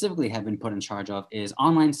I specifically have been put in charge of is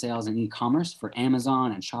online sales and e-commerce for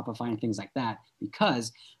Amazon and Shopify and things like that,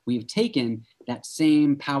 because we've taken that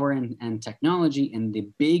same power and technology in the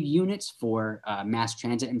big units for mass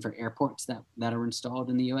transit and for airports that are installed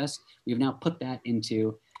in the US. We've now put that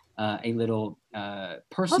into a little Oh,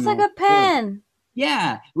 it's like personal a pen.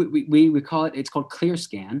 yeah, we call it. It's called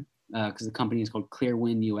ClearScan because the company is called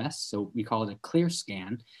Clearwind US. So we call it a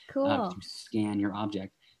ClearScan Cool. to scan your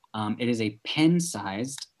object. It is a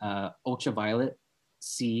pen-sized ultraviolet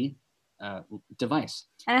C device.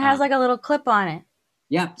 And it has Uh, like a little clip on it.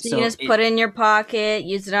 yeah, So you can so just it put it in your pocket,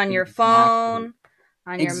 use it on your exactly phone,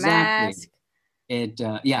 on your exactly mask.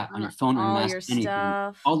 Yeah, on your On phone, all unmask your anything.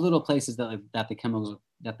 stuff. All the little places that the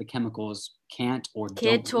chemicals can't or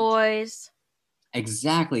Kid don't reach. toys.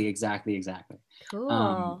 Exactly.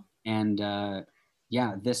 Cool. And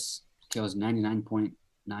yeah, this kills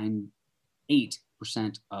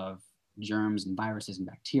 99.98% of germs and viruses and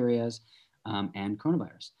bacterias and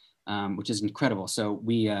coronavirus, which is incredible. So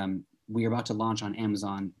we are about to launch on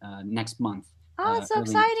Amazon next month. Oh, that's so Early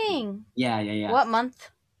next month. exciting. Yeah. What month?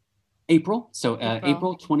 April. So April.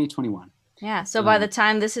 April 2021. Yeah. So by the Um,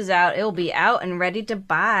 time this is out, it'll be out and ready to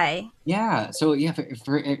buy. yeah. So yeah,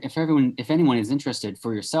 if everyone, if anyone is interested,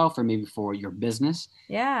 for yourself or maybe for your business,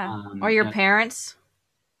 Yeah. Or um, your uh, parents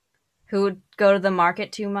who would go to the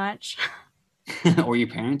market too much. or your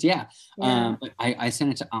parents, yeah. Yeah. But I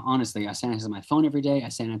sanitize, honestly, I sanitize my phone every day. I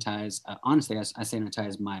sanitize, honestly, I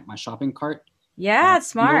sanitize my shopping cart Yeah, it's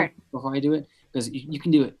smart. before I do it, because you can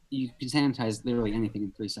do it. You can sanitize literally anything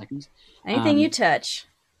in 3 seconds. Anything you Um, touch.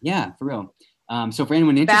 yeah, for real. So for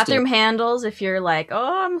anyone interested, Bathroom handles if you're like,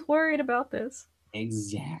 oh, I'm worried about this.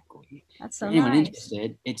 exactly. That's For so anyone nice.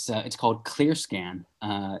 interested, it's called ClearScan.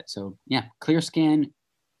 So yeah, ClearScan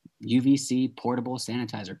UVC portable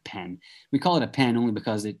sanitizer pen. We call it a pen only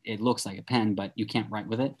because it looks like a pen, but you can't write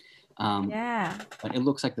with it. Um, Yeah. but it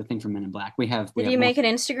looks like the thing from Men in Black. We Did have you more. make an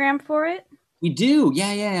Instagram for it? We do.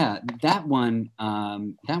 Yeah. That one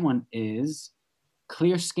is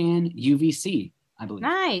ClearScan UVC, I believe.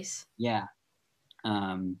 Nice. Yeah.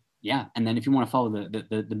 Yeah. And then if you want to follow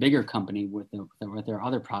the bigger company with their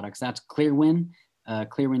other products, that's Clearwin,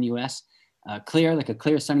 Clearwin US. Clear like a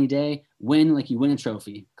clear sunny day, win like you win a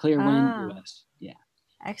trophy. Clearwin Ah, US. Yeah.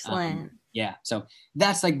 excellent. Yeah. So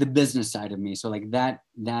that's like the business side of me. So like that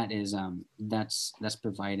is that's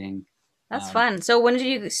providing. That's Um, fun. So when did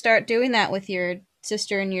you start doing that with your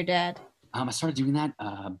sister and your dad? I started doing that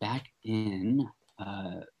back in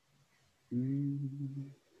uh, mm,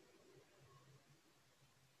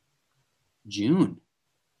 June,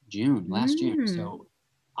 last June. Mm. So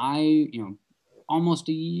almost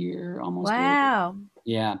a year, almost a little bit. Wow.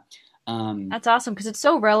 Yeah. That's awesome because it's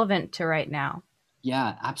so relevant to right now.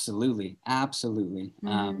 Yeah, absolutely.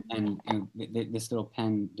 Mm. And this little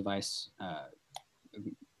pen device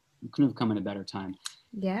couldn't have come at a better time.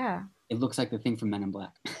 Yeah. It looks like the thing from Men in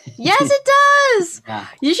Black. Yes, it does. Yeah.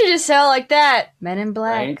 You should just sell like that. Men in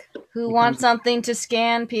Right? Black who It want comes something to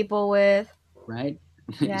scan people with. right.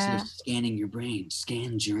 Instead of Yeah. scanning your brain,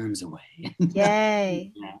 scan germs away.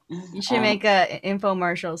 Yay. Yeah. You should make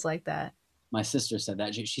infomercials like that. My sister said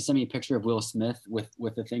that. She sent me a picture of Will Smith with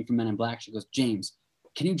the thing from Men in Black. She goes, James,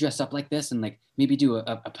 can you dress up like this and like maybe do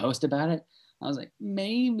a post about it? I was like,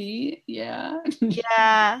 maybe, yeah.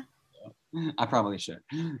 Yeah. I probably should.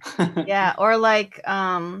 Yeah. Or like,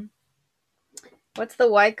 what's the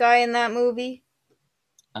white guy in that movie?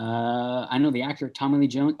 I know the actor Tommy Lee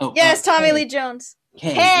Jones. Oh, Yes, Tommy Lee Jones.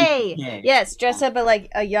 K. K. Yes, dress up like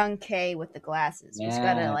a young K with the glasses. You just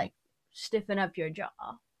gotta Yeah. like stiffen up your jaw.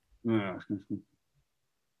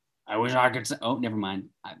 I wish I could say. Oh, never mind.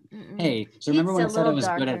 Mm-mm. Hey, so remember It's when a I said I little was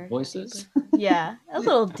good darker, at voices? Yeah, a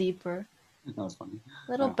little deeper. That was funny.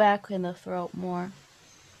 A little Oh. back in the throat more.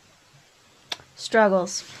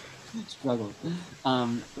 Struggles. Struggle.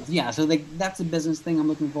 Yeah, so like that's a business thing I'm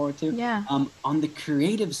looking forward to. Yeah. On the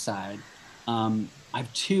creative side, I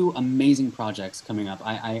have two amazing projects coming up.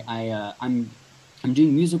 I'm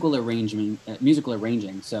doing musical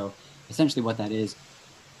arranging. So essentially, what that is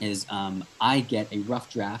I get a rough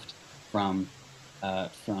draft from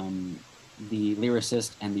the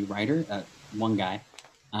lyricist and the writer, one guy.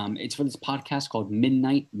 It's for this podcast called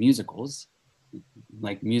Midnight Musicals,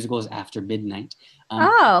 like musicals after midnight.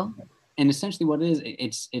 Oh. And essentially, what it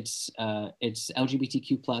is, it's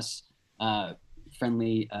LGBTQ plus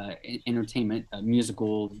friendly entertainment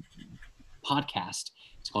musical podcast.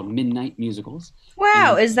 It's called Midnight Musicals.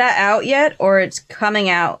 Wow, And is that out yet or it's coming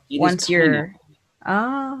out it is once coming you're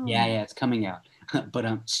Oh. Yeah, it's coming out. But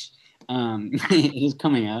it is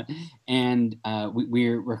coming out, and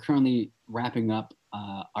we're currently wrapping up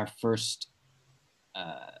our first.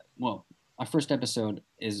 Our first episode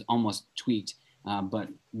is almost tweaked, but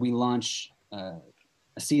we launch a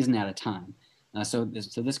season at a time. So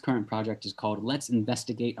this current project is called "Let's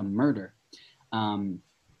Investigate a Murder," and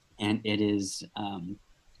it is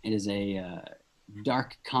a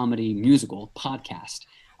dark comedy musical podcast.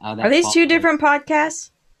 Are these two different podcasts?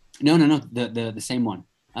 No, the same one.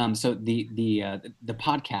 So the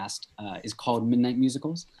podcast is called Midnight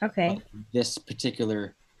Musicals. Okay. This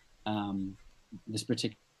particular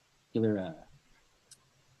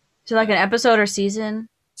So like an episode or season?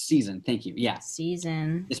 Season. Thank you. Yeah.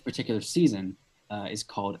 Season. This particular season is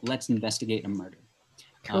called "Let's Investigate a Murder,"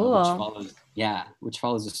 Cool. which follows Yeah, which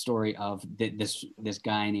follows the story of this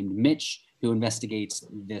guy named Mitch who investigates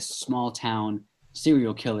this small town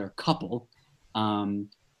serial killer couple, um,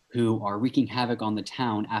 who are wreaking havoc on the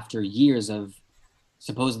town after years of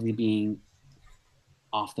supposedly being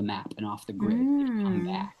off the map and off the grid. They come Mm.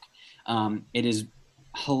 back. It is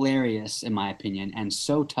hilarious in my opinion and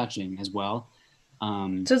so touching as well.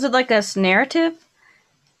 So is it like a narrative?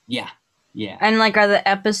 Yeah, yeah. And like are the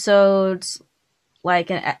episodes like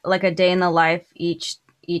a day in the life each?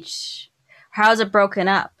 How is it broken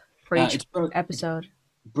up for each It's episode?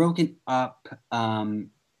 broken up.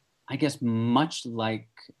 I guess much like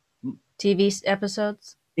TV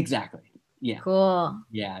episodes. exactly. Yeah, Cool.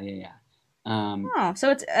 yeah. Um, Oh, so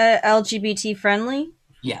it's LGBT friendly.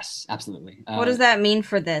 yes, absolutely. What does that mean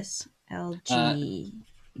for this Uh, LG?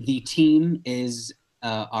 the team is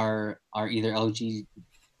are either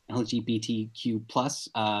LGBTQ plus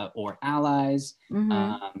or allies. Mm-hmm.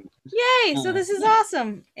 Um, Yay! So this is yeah,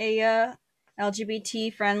 awesome. A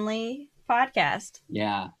LGBT friendly podcast.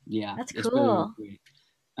 yeah. That's It's really, really cool.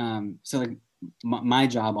 great. So like my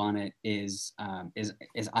job on it is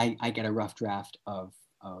I get a rough draft of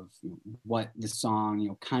what the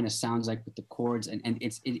song kind of sounds like with the chords and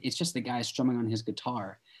it's just the guy strumming on his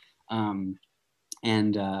guitar, um,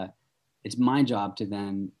 and it's my job to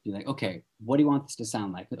then be like, okay, what do you want this to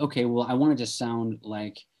sound like? Okay, well, I want it to sound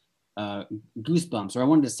like uh, Goosebumps, or I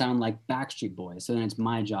want it to sound like Backstreet Boys. So then it's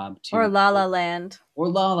my job Or to, La La Land. or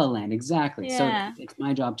La La Land, exactly. So Yeah. it's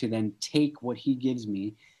my job to then take what he gives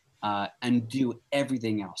me and do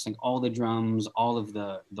everything else, like all the drums, all of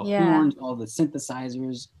the Yeah. horns, all the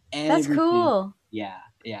synthesizers, That's everything. cool. Yeah,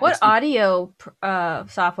 yeah. What audio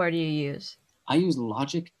software do you use? I use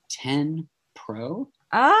Logic 10 Pro.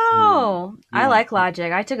 Oh, I Yeah. like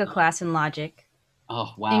Logic. I took a class in Logic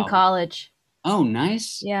Oh in wow. college. Oh,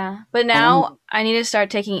 nice. Yeah. But How long? now I need to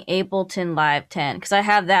start taking Ableton Live 10 because I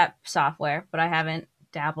have that software, but I haven't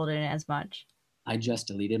dabbled in it as much. I just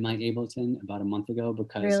deleted my Ableton about a month ago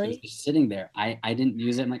because it was Really? just sitting there. I didn't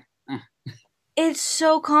use it. I'm like, It's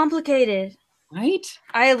so complicated. right?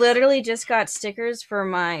 I literally just got stickers for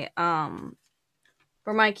my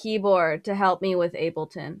keyboard to help me with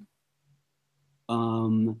Ableton.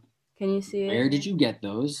 Um, Can you see where it? did you get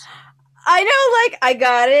those? I know, like I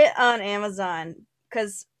got it on Amazon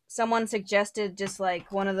because someone suggested just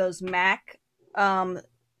like one of those Mac,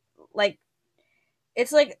 like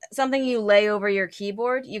it's like something you lay over your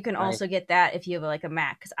keyboard. You can Right. also get that if you have like a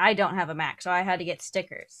Mac because I don't have a Mac, so I had to get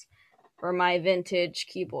stickers for my vintage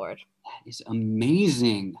keyboard. That is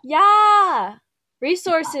amazing. Yeah,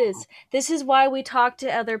 resources. This is why we talk to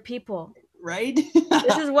other people. Right?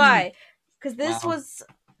 This is why, because this Wow. was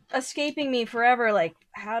escaping me forever. Like,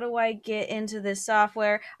 how do I get into this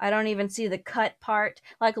software? I don't even see the cut part.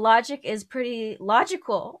 Like, Logic is pretty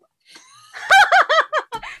logical,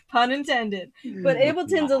 pun intended. But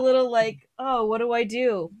Ableton's a Wow. little like, oh, what do I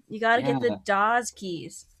do? You got to get the Yeah. DAWs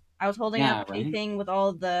keys. I was holding Yeah. up a Right. thing with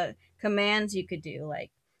all the commands you could do,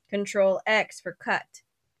 like Control X for cut,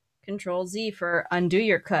 Control Z for undo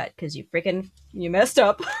your cut because you messed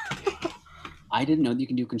up. I didn't know that you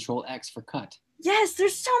can do Control X for cut. Yes,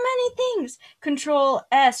 there's so many things. Control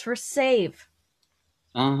S for save.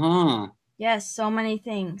 Uh-huh. Yes, so many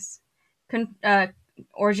things.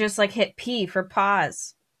 Or just like hit P for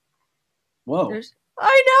pause. Whoa.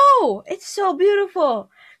 I know it's so beautiful.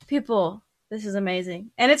 People, this is amazing,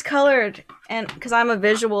 and it's colored. And because I'm a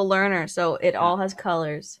visual learner, so it all has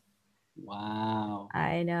colors. Wow.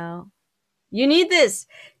 I know you need this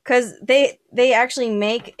because they actually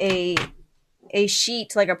make a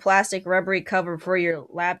sheet like a plastic rubbery cover for your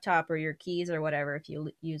laptop or your keys or whatever if you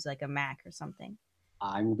use like a Mac or something.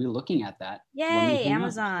 I will be looking at that when we Yay, hang up.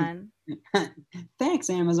 Amazon. Thanks,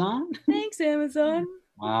 Amazon. Thanks, Amazon.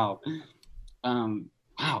 Wow.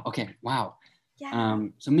 Wow. Okay. Wow. Yeah.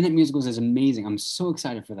 So Midnight Musicals is amazing. I'm so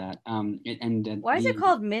excited for that. Why is it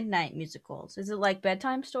called Midnight Musicals? Is it like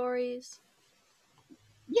bedtime stories?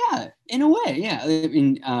 Yeah, in a way, yeah. I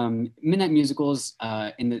mean, Midnight Musicals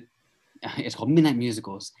in the it's called Midnight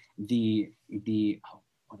Musicals.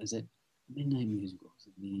 What is it? Midnight Musicals.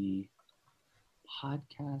 The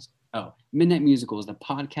podcast. Oh, Midnight Musicals, the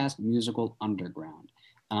podcast musical underground.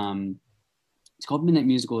 It's called Midnight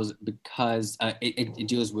Musicals because it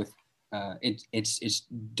deals with it's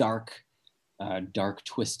dark, dark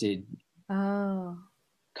twisted Oh.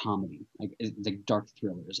 comedy, like dark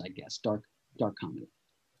thrillers, I guess, dark comedy.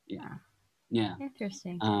 Yeah, yeah.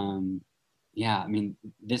 Interesting. Yeah, I mean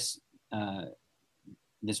uh,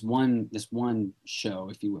 this one show,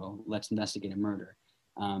 if you will, Let's Investigate a Murder.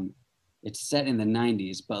 It's set in the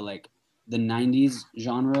 '90s, but like the '90s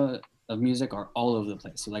genre of music are all over the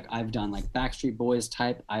place. So like I've done like Backstreet Boys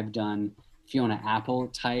type, I've done Fiona Apple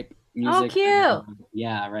type Oh, music. cute.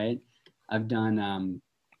 Yeah, right. I've done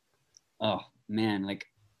oh man, like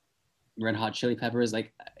Red Hot Chili Peppers.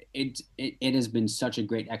 Like it has been such a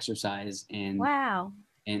great exercise Wow.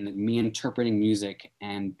 in me interpreting music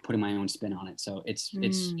and putting my own spin on it. So it's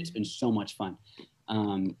been so much fun.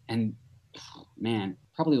 And man,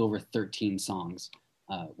 probably over 13 songs,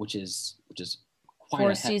 which is quite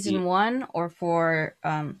For a season hefty. one or for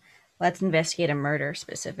Let's Investigate a Murder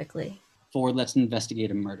specifically? For Let's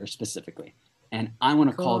Investigate a Murder specifically. And I want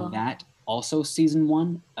to call Cool. that also season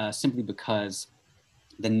one, simply because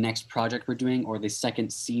the next project we're doing, or the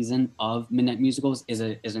second season of Midnight Musicals, is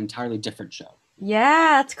an entirely different show.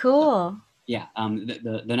 Yeah, that's So, cool. yeah,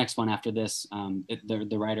 the next one after this,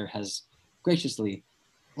 the writer has graciously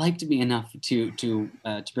liked me enough to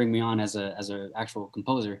bring me on as a actual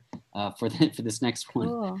composer for this next one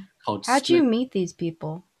Cool. called How'd you Straight. meet these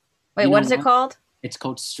people? Wait, You what know is it what? called? It's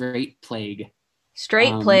called Straight Plague.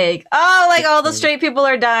 Straight Um, plague. Oh, like Straight all the Plague. straight people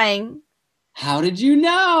are dying. How did you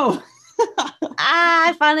know? Ah,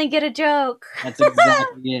 I finally get a joke. That's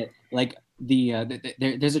exactly it. Like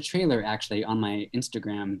there's a trailer actually on my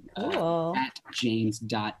Instagram, Cool. at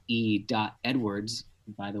james.e.edwards,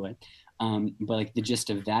 by the way. But like the gist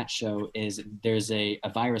of that show is there's a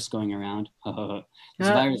virus going around. There's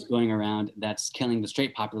a virus going around that's killing the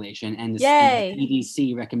straight population, and and the Yay.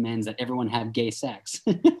 CDC recommends that everyone have gay sex.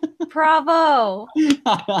 Bravo.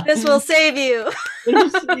 This will save you. It'll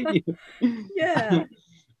save you. Yeah.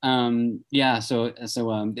 Yeah,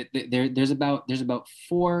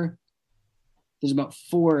 there's about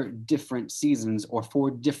four different seasons, or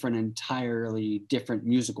four different entirely different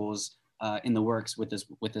musicals in the works with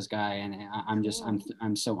this guy, and I'm just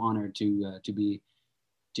I'm so honored to be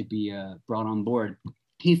brought on board.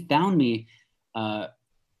 He found me.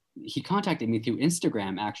 He contacted me through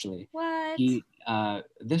Instagram actually. What? He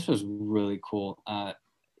This was really cool.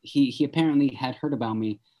 He apparently had heard about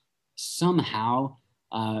me somehow.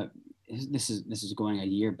 This is going a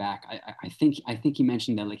year back. I think he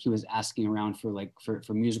mentioned that like he was asking around for like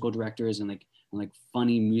for musical directors and like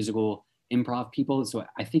funny musical improv people. So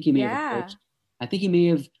I think he may have Yeah. approached. I think he may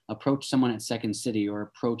have approached someone at Second City, or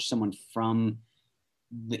approached someone from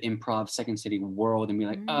the improv Second City world, and be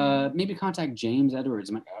like, maybe contact James Edwards.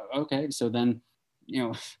 I'm like, oh, okay. So then,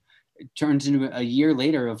 it turns into a year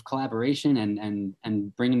later of collaboration,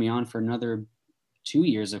 and bringing me on for another 2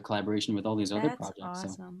 years of collaboration with all these other That's projects. So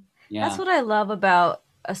awesome. yeah, That's what I love about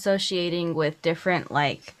associating with different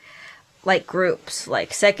like groups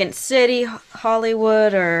like Second City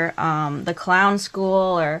Hollywood, or the Clown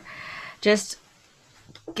School, or just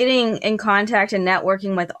getting in contact and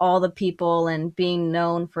networking with all the people and being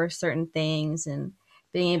known for certain things, and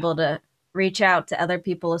being able to reach out to other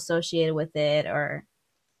people associated with it or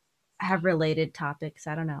have related topics.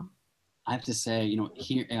 I don't know. I have to say,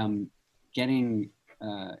 here, getting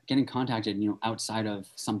contacted, outside of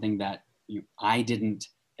something that I didn't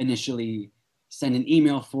initially send an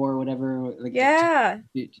email for, or whatever, like Yeah.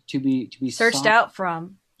 to be Searched sought, out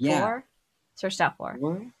from. yeah, For. Searched out for.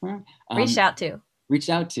 um, Reached out to. reached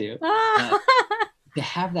out to. Ah. To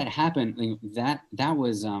have that happen, that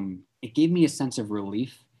was it gave me a sense of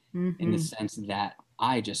relief, in the Mm-hmm. sense that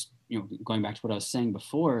I just, going back to what I was saying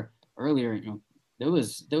before earlier, there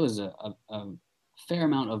was a fair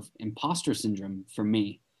amount of imposter syndrome for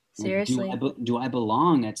me. Like, Seriously. do I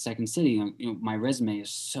belong at Second City? My resume is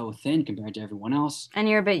so thin compared to everyone else, And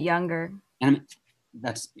you're a bit younger. and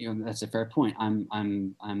that's a fair point. I'm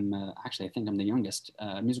actually, I think I'm the youngest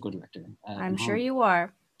musical director I'm in sure Hollywood. you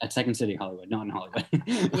are. At Second City Hollywood, not in Hollywood.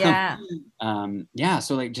 Yeah. Yeah.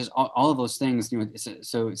 So like just all of those things,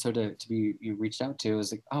 so to be reached out to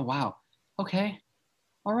is like, oh wow, okay,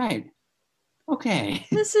 all right, okay.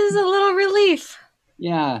 This is a little relief.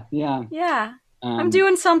 Yeah, yeah. Yeah. I'm Um,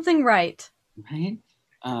 doing something right. right.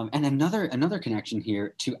 And another connection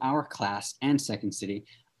here to our class and Second City,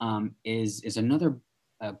 is another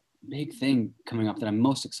big thing coming up that I'm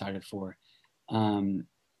most excited for. Um,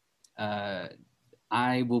 uh,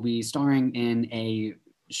 I will be starring in a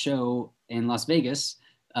show in Las Vegas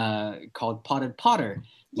called Potted Potter,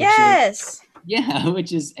 which Yes.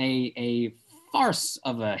 which is a farce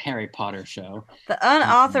of a Harry Potter show. The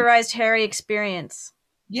unauthorized Harry experience.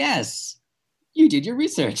 Yes, you did your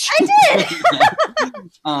research. I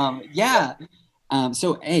did. Yeah.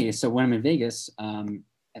 So when I'm in Vegas,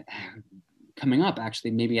 coming up,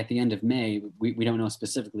 actually, maybe at the end of May, we don't know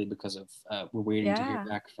specifically, because of we're waiting to hear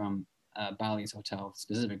back from Bally's Hotel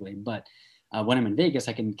specifically, but when I'm in Vegas,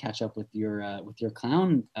 I can catch up with your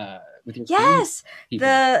clown clown Yes, people.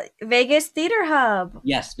 the Vegas Theater Hub.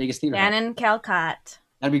 Yes, Vegas Theater Hub. Shannon Calcott.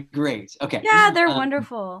 That'd be great. Okay. Yeah, they're Um,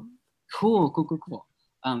 wonderful. cool.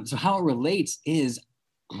 So how it relates is,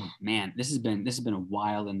 oh, man, this has been a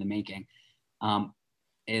while in the making. Um,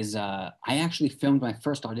 I actually filmed my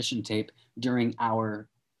first audition tape during our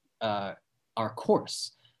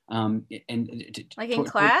course, and Like in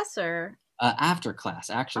class or? after class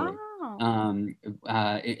actually. Oh,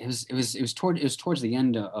 It was towards the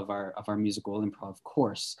end of our musical improv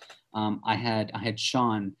course. I had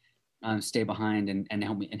Sean stay behind and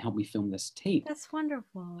help me film this tape. that's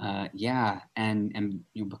wonderful. Yeah, and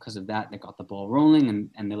because of that, they got the ball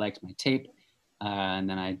rolling and they liked my tape. And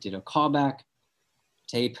then I did a callback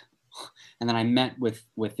tape, and then I met with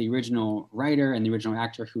the original writer and the original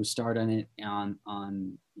actor who starred on it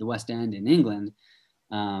on the West End in England.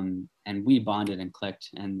 And we bonded and clicked,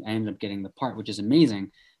 and I ended up getting the part, which is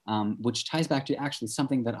amazing. Which ties back to actually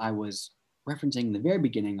something that I was referencing in the very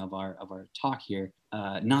beginning of our talk here,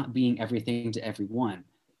 not being everything to everyone.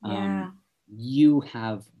 Yeah. You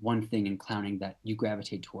have one thing in clowning that you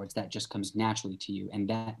gravitate towards that just comes naturally to you, and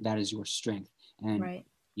that is your strength. And Right.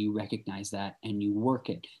 you recognize that and you work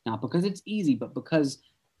it, not because it's easy, but because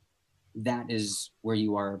that is where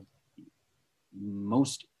you are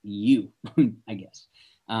most you, I guess.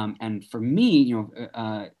 And for me,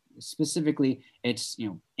 specifically, it's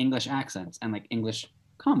English accents and like English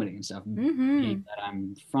comedy and stuff. Being that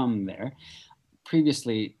I'm from there.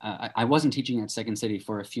 Previously, I wasn't teaching at Second City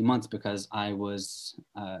for a few months because I was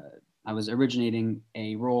originating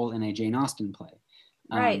a role in a Jane Austen play.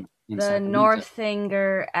 Right. The Sacramento.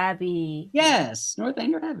 Northanger Abbey. Yes,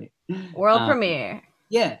 Northanger Abbey. World premiere.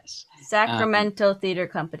 Yes. Sacramento Theater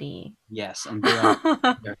Company. Yes, and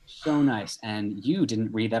they're so nice. And you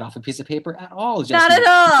didn't read that off a piece of paper at all. Not at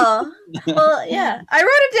all. Well, yeah, I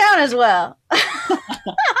wrote it down as well.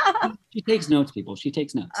 She takes notes, people. She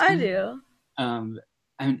takes notes. I do. And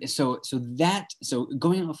so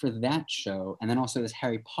going out for that show, and then also this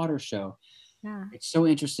Harry Potter show. Yeah. It's so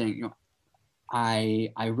interesting.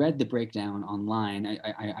 I read the breakdown online.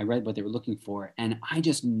 I read what they were looking for, and I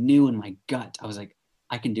just knew in my gut. I was like,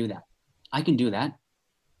 I can do that. I can do that.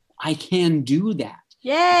 I can do that.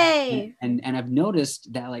 Yay! And I've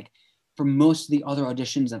noticed that, like, for most of the other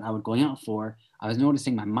auditions that I was going out for, I was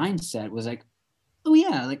noticing my mindset was like, oh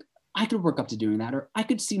yeah, like I could work up to doing that, or I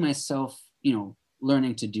could see myself,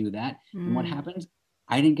 learning to do that. And what happened?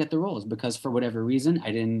 I didn't get the roles because for whatever reason,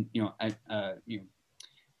 I didn't,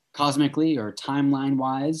 cosmically or timeline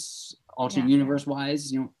wise, alternate universe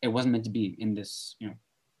wise, it wasn't meant to be in this,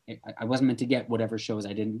 I wasn't meant to get whatever shows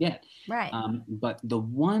I didn't get. Right. But the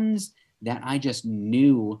ones that I just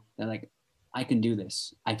knew that, like, I can do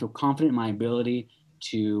this. I feel confident in my ability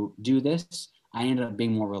to do this. I ended up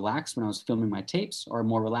being more relaxed when I was filming my tapes, or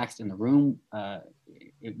more relaxed in the room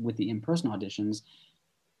with the in-person auditions.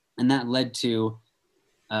 And that led to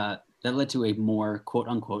a more quote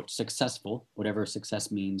unquote successful, whatever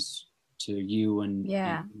success means to you and in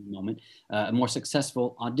the moment, a more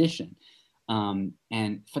successful audition.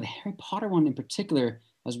 And for the Harry Potter one in particular,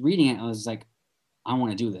 I was reading it, I was like, I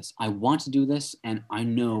want to do this. I want to do this, and I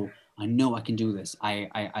know I can do this. I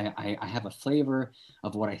have a flavor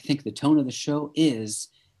of what I think the tone of the show is,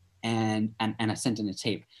 and I sent in a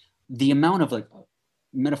tape. The amount of like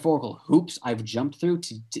metaphorical hoops I've jumped through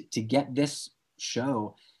to get this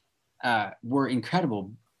show were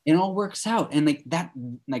incredible. It all works out, and that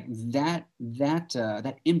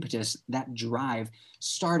impetus, that drive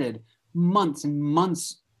started months and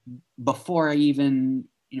months before I even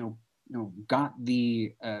got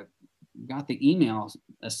the email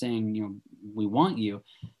saying we want you.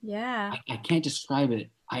 Yeah. I can't describe it.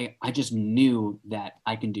 I just knew that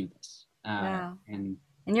I can do this. Wow. And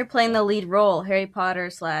you're playing the lead role, Harry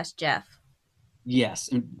Potter / Jeff. Yes,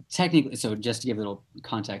 and technically, so just to give a little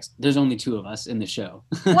context, there's only 2 of us in the show.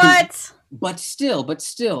 What? but still,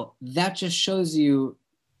 that just shows you.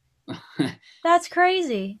 That's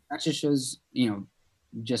crazy. That just shows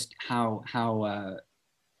just how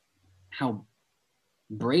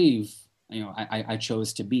brave I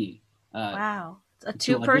chose to be. Wow, it's a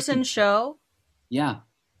 2-person show. Yeah.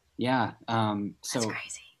 That's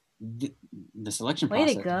crazy. The selection process.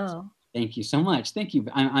 Way to go. Thank you so much. Thank you.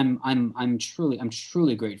 I'm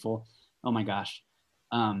truly grateful. Oh my gosh.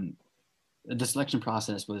 The selection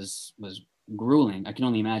process was grueling. I can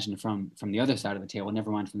only imagine from the other side of the table,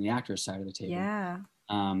 never mind from the actor's side of the table. Yeah.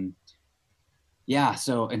 Yeah.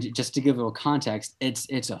 So, and just to give a little context,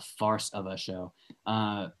 it's a farce of a show.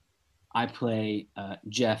 I play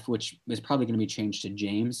Jeff, which is probably going to be changed to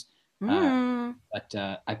James.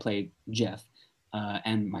 but I played Jeff,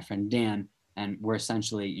 and my friend Dan, and we're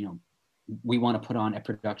essentially, we want to put on a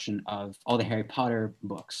production of all the Harry Potter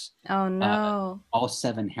books, Oh uh, no. all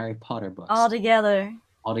seven Harry Potter All books together.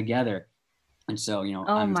 all together. And so, Oh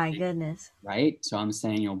I'm my saying, goodness. right? So I'm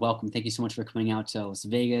saying, welcome. Thank you so much for coming out to Las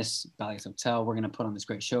Vegas, Bally's Hotel. We're going to put on this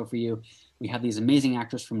great show for you. We have these amazing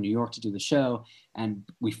actors from New York to do the show. And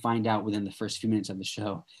we find out within the first few minutes of the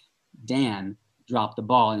show, Dan dropped the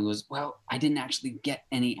ball and goes, well, I didn't actually get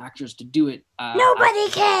any actors to do it. Nobody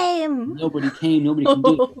came. Nobody came. Nobody can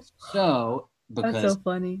do it. So, That's so because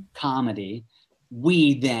funny. comedy,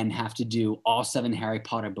 we then have to do all seven Harry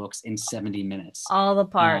Potter books in 70 minutes. All the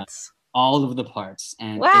parts. All of the parts.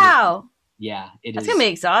 And wow. it That's is. gonna be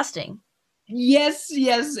exhausting. Yes,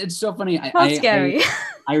 it's so funny. How scary.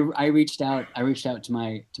 I reached out to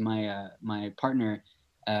my partner,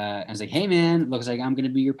 and I was like, hey man, looks like I'm gonna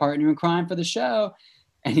be your partner in crime for the show.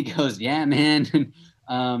 And he goes, yeah man.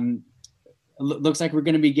 Looks like we're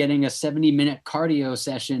gonna be getting a 70-minute cardio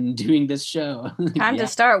session doing this show. Time to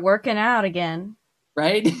start working out again.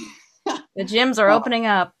 Right? The gyms are opening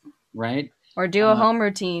up. Right? Or do a home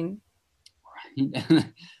routine.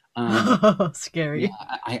 Scary. Yeah,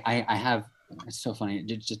 I have. It's so funny.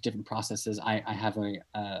 Just different processes. I have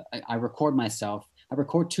I record myself. I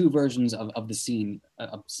record two versions of the scene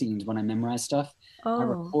of scenes when I memorize stuff. I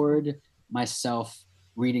record myself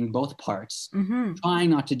reading both parts, trying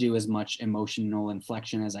not to do as much emotional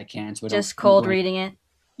inflection as I can. So just cold reading it.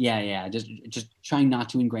 Yeah. Just trying not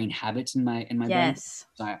to ingrain habits in my brain.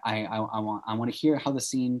 So I want to hear how the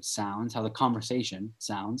scene sounds, how the conversation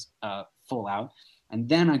sounds, full out, and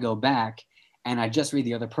then I go back and I just read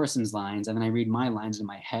the other person's lines, and then I read my lines in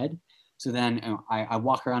my head. So then I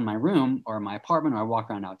walk around my room or my apartment, or I walk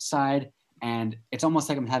around outside, and it's almost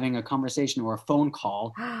like I'm having a conversation or a phone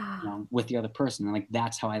call with the other person. And like,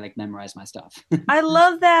 that's how I memorize my stuff. I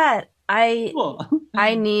love that.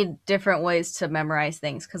 I need different ways to memorize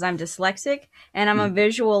things because I'm dyslexic and I'm a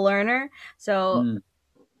visual learner. So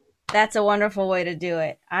that's a wonderful way to do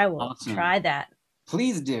it. I will try that.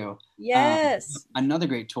 Please do. Yes. Another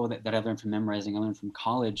great tool that I've learned from memorizing, I learned from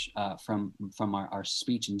college, from our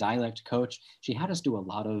speech and dialect coach. She had us do a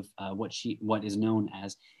lot of what is known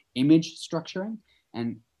as image structuring,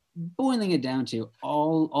 and boiling it down to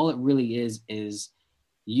all it really is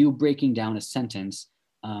you breaking down a sentence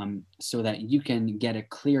so that you can get a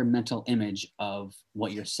clear mental image of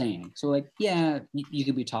what you're saying. So like, yeah, you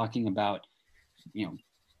could be talking about,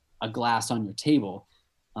 a glass on your table,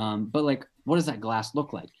 but like, what does that glass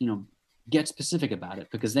look like? Get specific about it,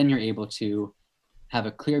 because then you're able to have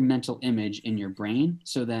a clear mental image in your brain.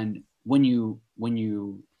 So then when you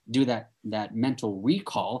do that mental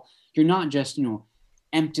recall, you're not just,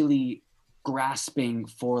 emptily grasping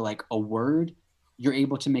for like a word. You're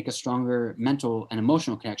able to make a stronger mental and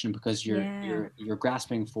emotional connection because you're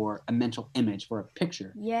grasping for a mental image, for a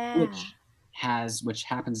picture, which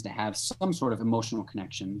happens to have some sort of emotional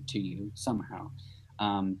connection to you somehow.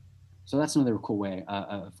 So that's another cool way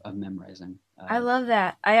of memorizing. I love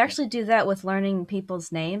that. I actually do that with learning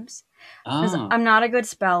people's names because I'm not a good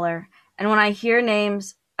speller, and when I hear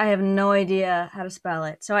names, I have no idea how to spell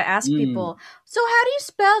it. So I ask people, so how do you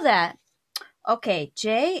spell that? Okay,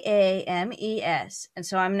 James. And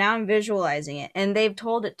so I'm visualizing it, and they've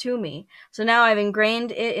told it to me. So now I've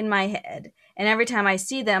ingrained it in my head, and every time I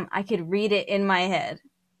see them, I could read it in my head.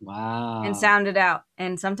 Wow. And sound it out.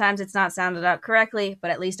 And sometimes it's not sounded out correctly, but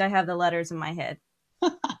at least I have the letters in my head.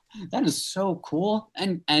 That is so cool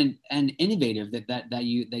and innovative that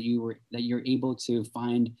you're able to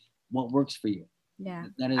find what works for you. Yeah.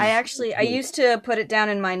 I used to put it down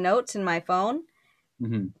in my notes in my phone.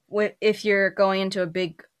 If you're going into a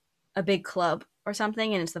big club or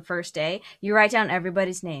something and it's the first day, you write down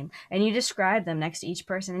everybody's name and you describe them next to each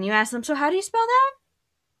person and you ask them, so how do you spell that?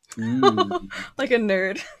 Like a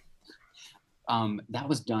nerd. That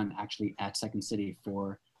was done actually at Second City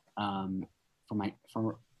for my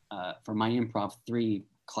Improv 3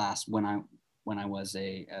 class when I was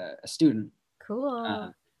a student.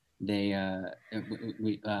 Cool. We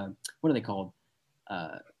what are they called?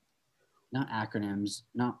 Not acronyms,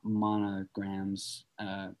 not monograms.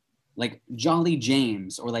 Like Jolly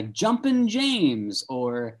James, or like Jumpin' James,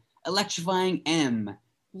 or Electrifying M.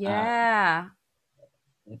 Yeah.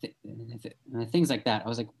 Things like that. I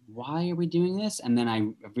was like, why are we doing this? And then I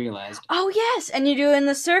realized, oh yes, and you do it in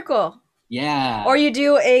the circle. Yeah. Or you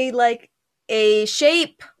do a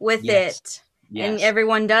shape with it. Yes. And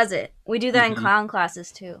everyone does it. We do that in clown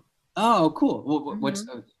classes too. Oh, cool.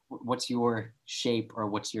 What's your shape, or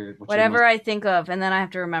what's whatever I think of, and then I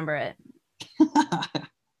have to remember it.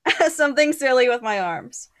 Something silly with my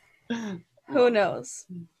arms. Who knows?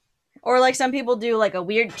 Or like some people do like a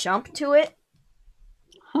weird jump to it.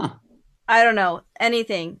 Huh. I don't know.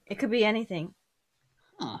 Anything. It could be anything.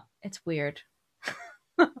 Huh. It's weird.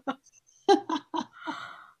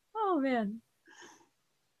 Oh man.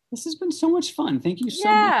 This has been so much fun. Thank you so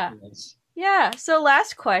Yeah. much for this. Yeah. So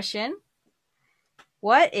last question.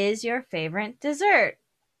 What is your favorite dessert?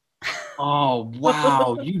 Oh,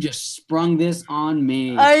 wow. You just sprung this on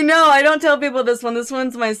me. I know. I don't tell people this one. This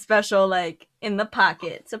one's my special, like, in the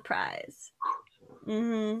pocket surprise.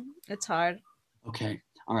 It's hard. Okay.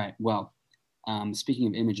 All right. Well, speaking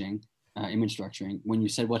of image structuring, when you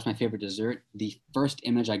said what's my favorite dessert, the first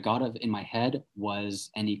image I got of in my head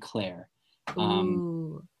was an eclair.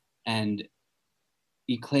 Ooh. And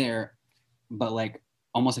eclair, but like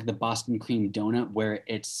almost like the Boston cream donut where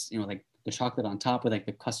it's, like the chocolate on top with like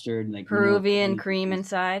the custard, like Peruvian cream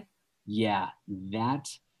inside. Yeah, that.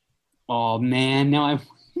 Oh man, now I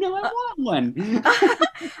want one.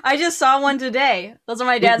 I just saw one today. Those are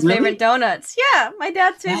my dad's Really? favorite donuts. Yeah, my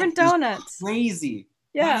dad's favorite That is donuts. Crazy.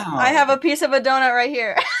 Yeah, Wow. I have a piece of a donut right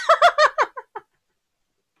here.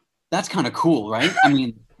 That's kind of cool, right? I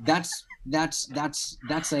mean, that's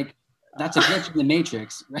like that's a glitch in the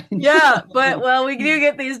matrix, right? Yeah, but well, we do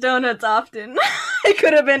get these donuts often. It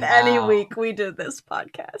could have been any Wow. week we did this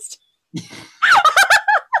podcast.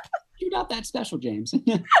 You're not that special, James.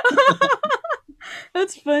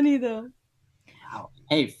 That's funny though. Wow.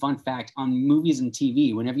 Hey, fun fact, on movies and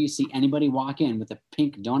TV, whenever you see anybody walk in with a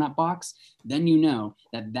pink donut box, then you know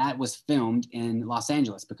that was filmed in Los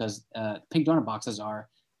Angeles because pink donut boxes are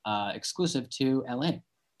exclusive to LA.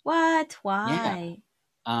 What? Why?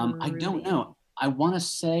 I don't know. I want to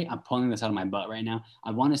say, I'm pulling this out of my butt right now. I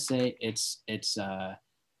want to say it's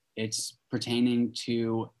pertaining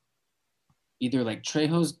to either like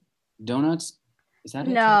Trejo's Donuts. Is that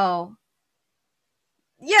it? No.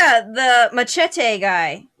 Yeah, the Machete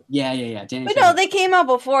guy. Yeah. Danny But Trejo. no, they came out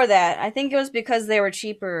before that. I think it was because they were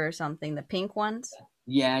cheaper or something. The pink ones.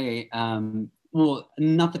 Yeah. Well,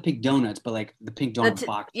 not the pink donuts, but like the pink donut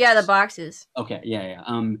box. Yeah, the boxes. Okay. Yeah.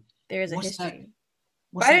 There's a what's history.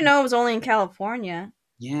 But I didn't know it was only in California.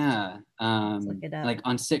 Yeah. Look it up. Like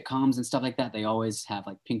on sitcoms and stuff like that, they always have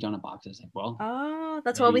like pink donut boxes. Like, well. Oh,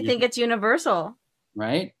 that's why we think it's Universal.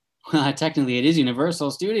 Right? Well, technically it is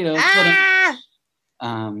Universal Studios. Ah!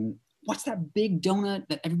 What's that big donut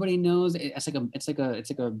that everybody knows? It's like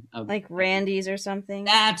a like Randy's or something.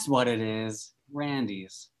 That's what it is.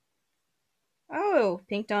 Randy's. Oh,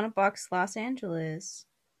 pink donut box, Los Angeles.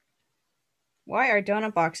 Why are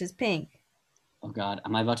donut boxes pink? Oh God,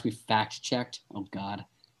 am I about to be fact checked? Oh God.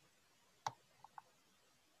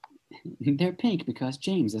 They're pink because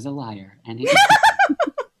James is a liar and he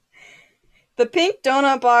The pink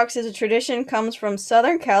donut box is a tradition comes from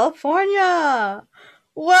Southern California.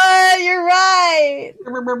 What? You're right.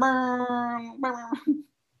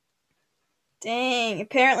 Dang.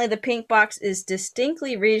 Apparently the pink box is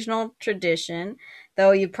distinctly regional tradition,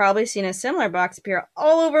 though you've probably seen a similar box appear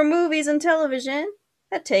all over movies and television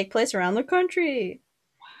that take place around the country.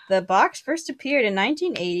 The box first appeared in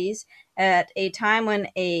 1980s at a time when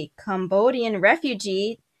a Cambodian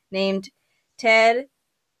refugee named Ted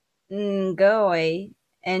Ngoy,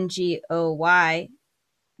 Ngoy,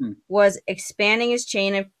 was expanding his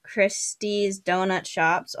chain of Christie's donut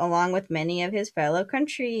shops along with many of his fellow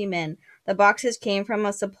countrymen. The boxes came from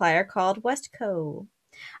a supplier called Westco.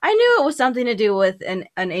 I knew it was something to do with an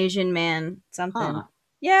Asian man. Something. Huh.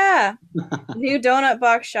 Yeah. New donut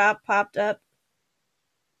box shop popped up.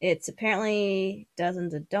 It's apparently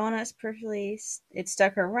dozens of donuts perfectly. It's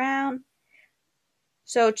stuck around.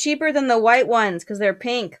 So cheaper than the white ones because they're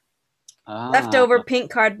pink. Leftover pink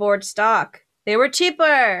cardboard stock. They were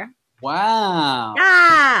cheaper. Wow.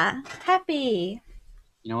 Ah, happy.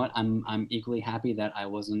 You know what? I'm equally happy that I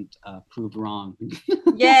wasn't proved wrong.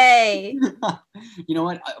 Yay. You know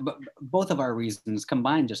what? Both of our reasons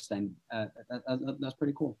combined just then. That's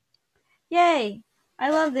pretty cool. Yay. I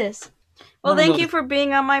love this. Well, thank you for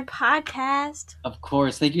being on my podcast. Of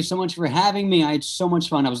course. Thank you so much for having me. I had so much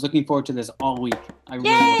fun. I was looking forward to this all week.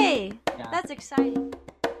 Yay. That's exciting.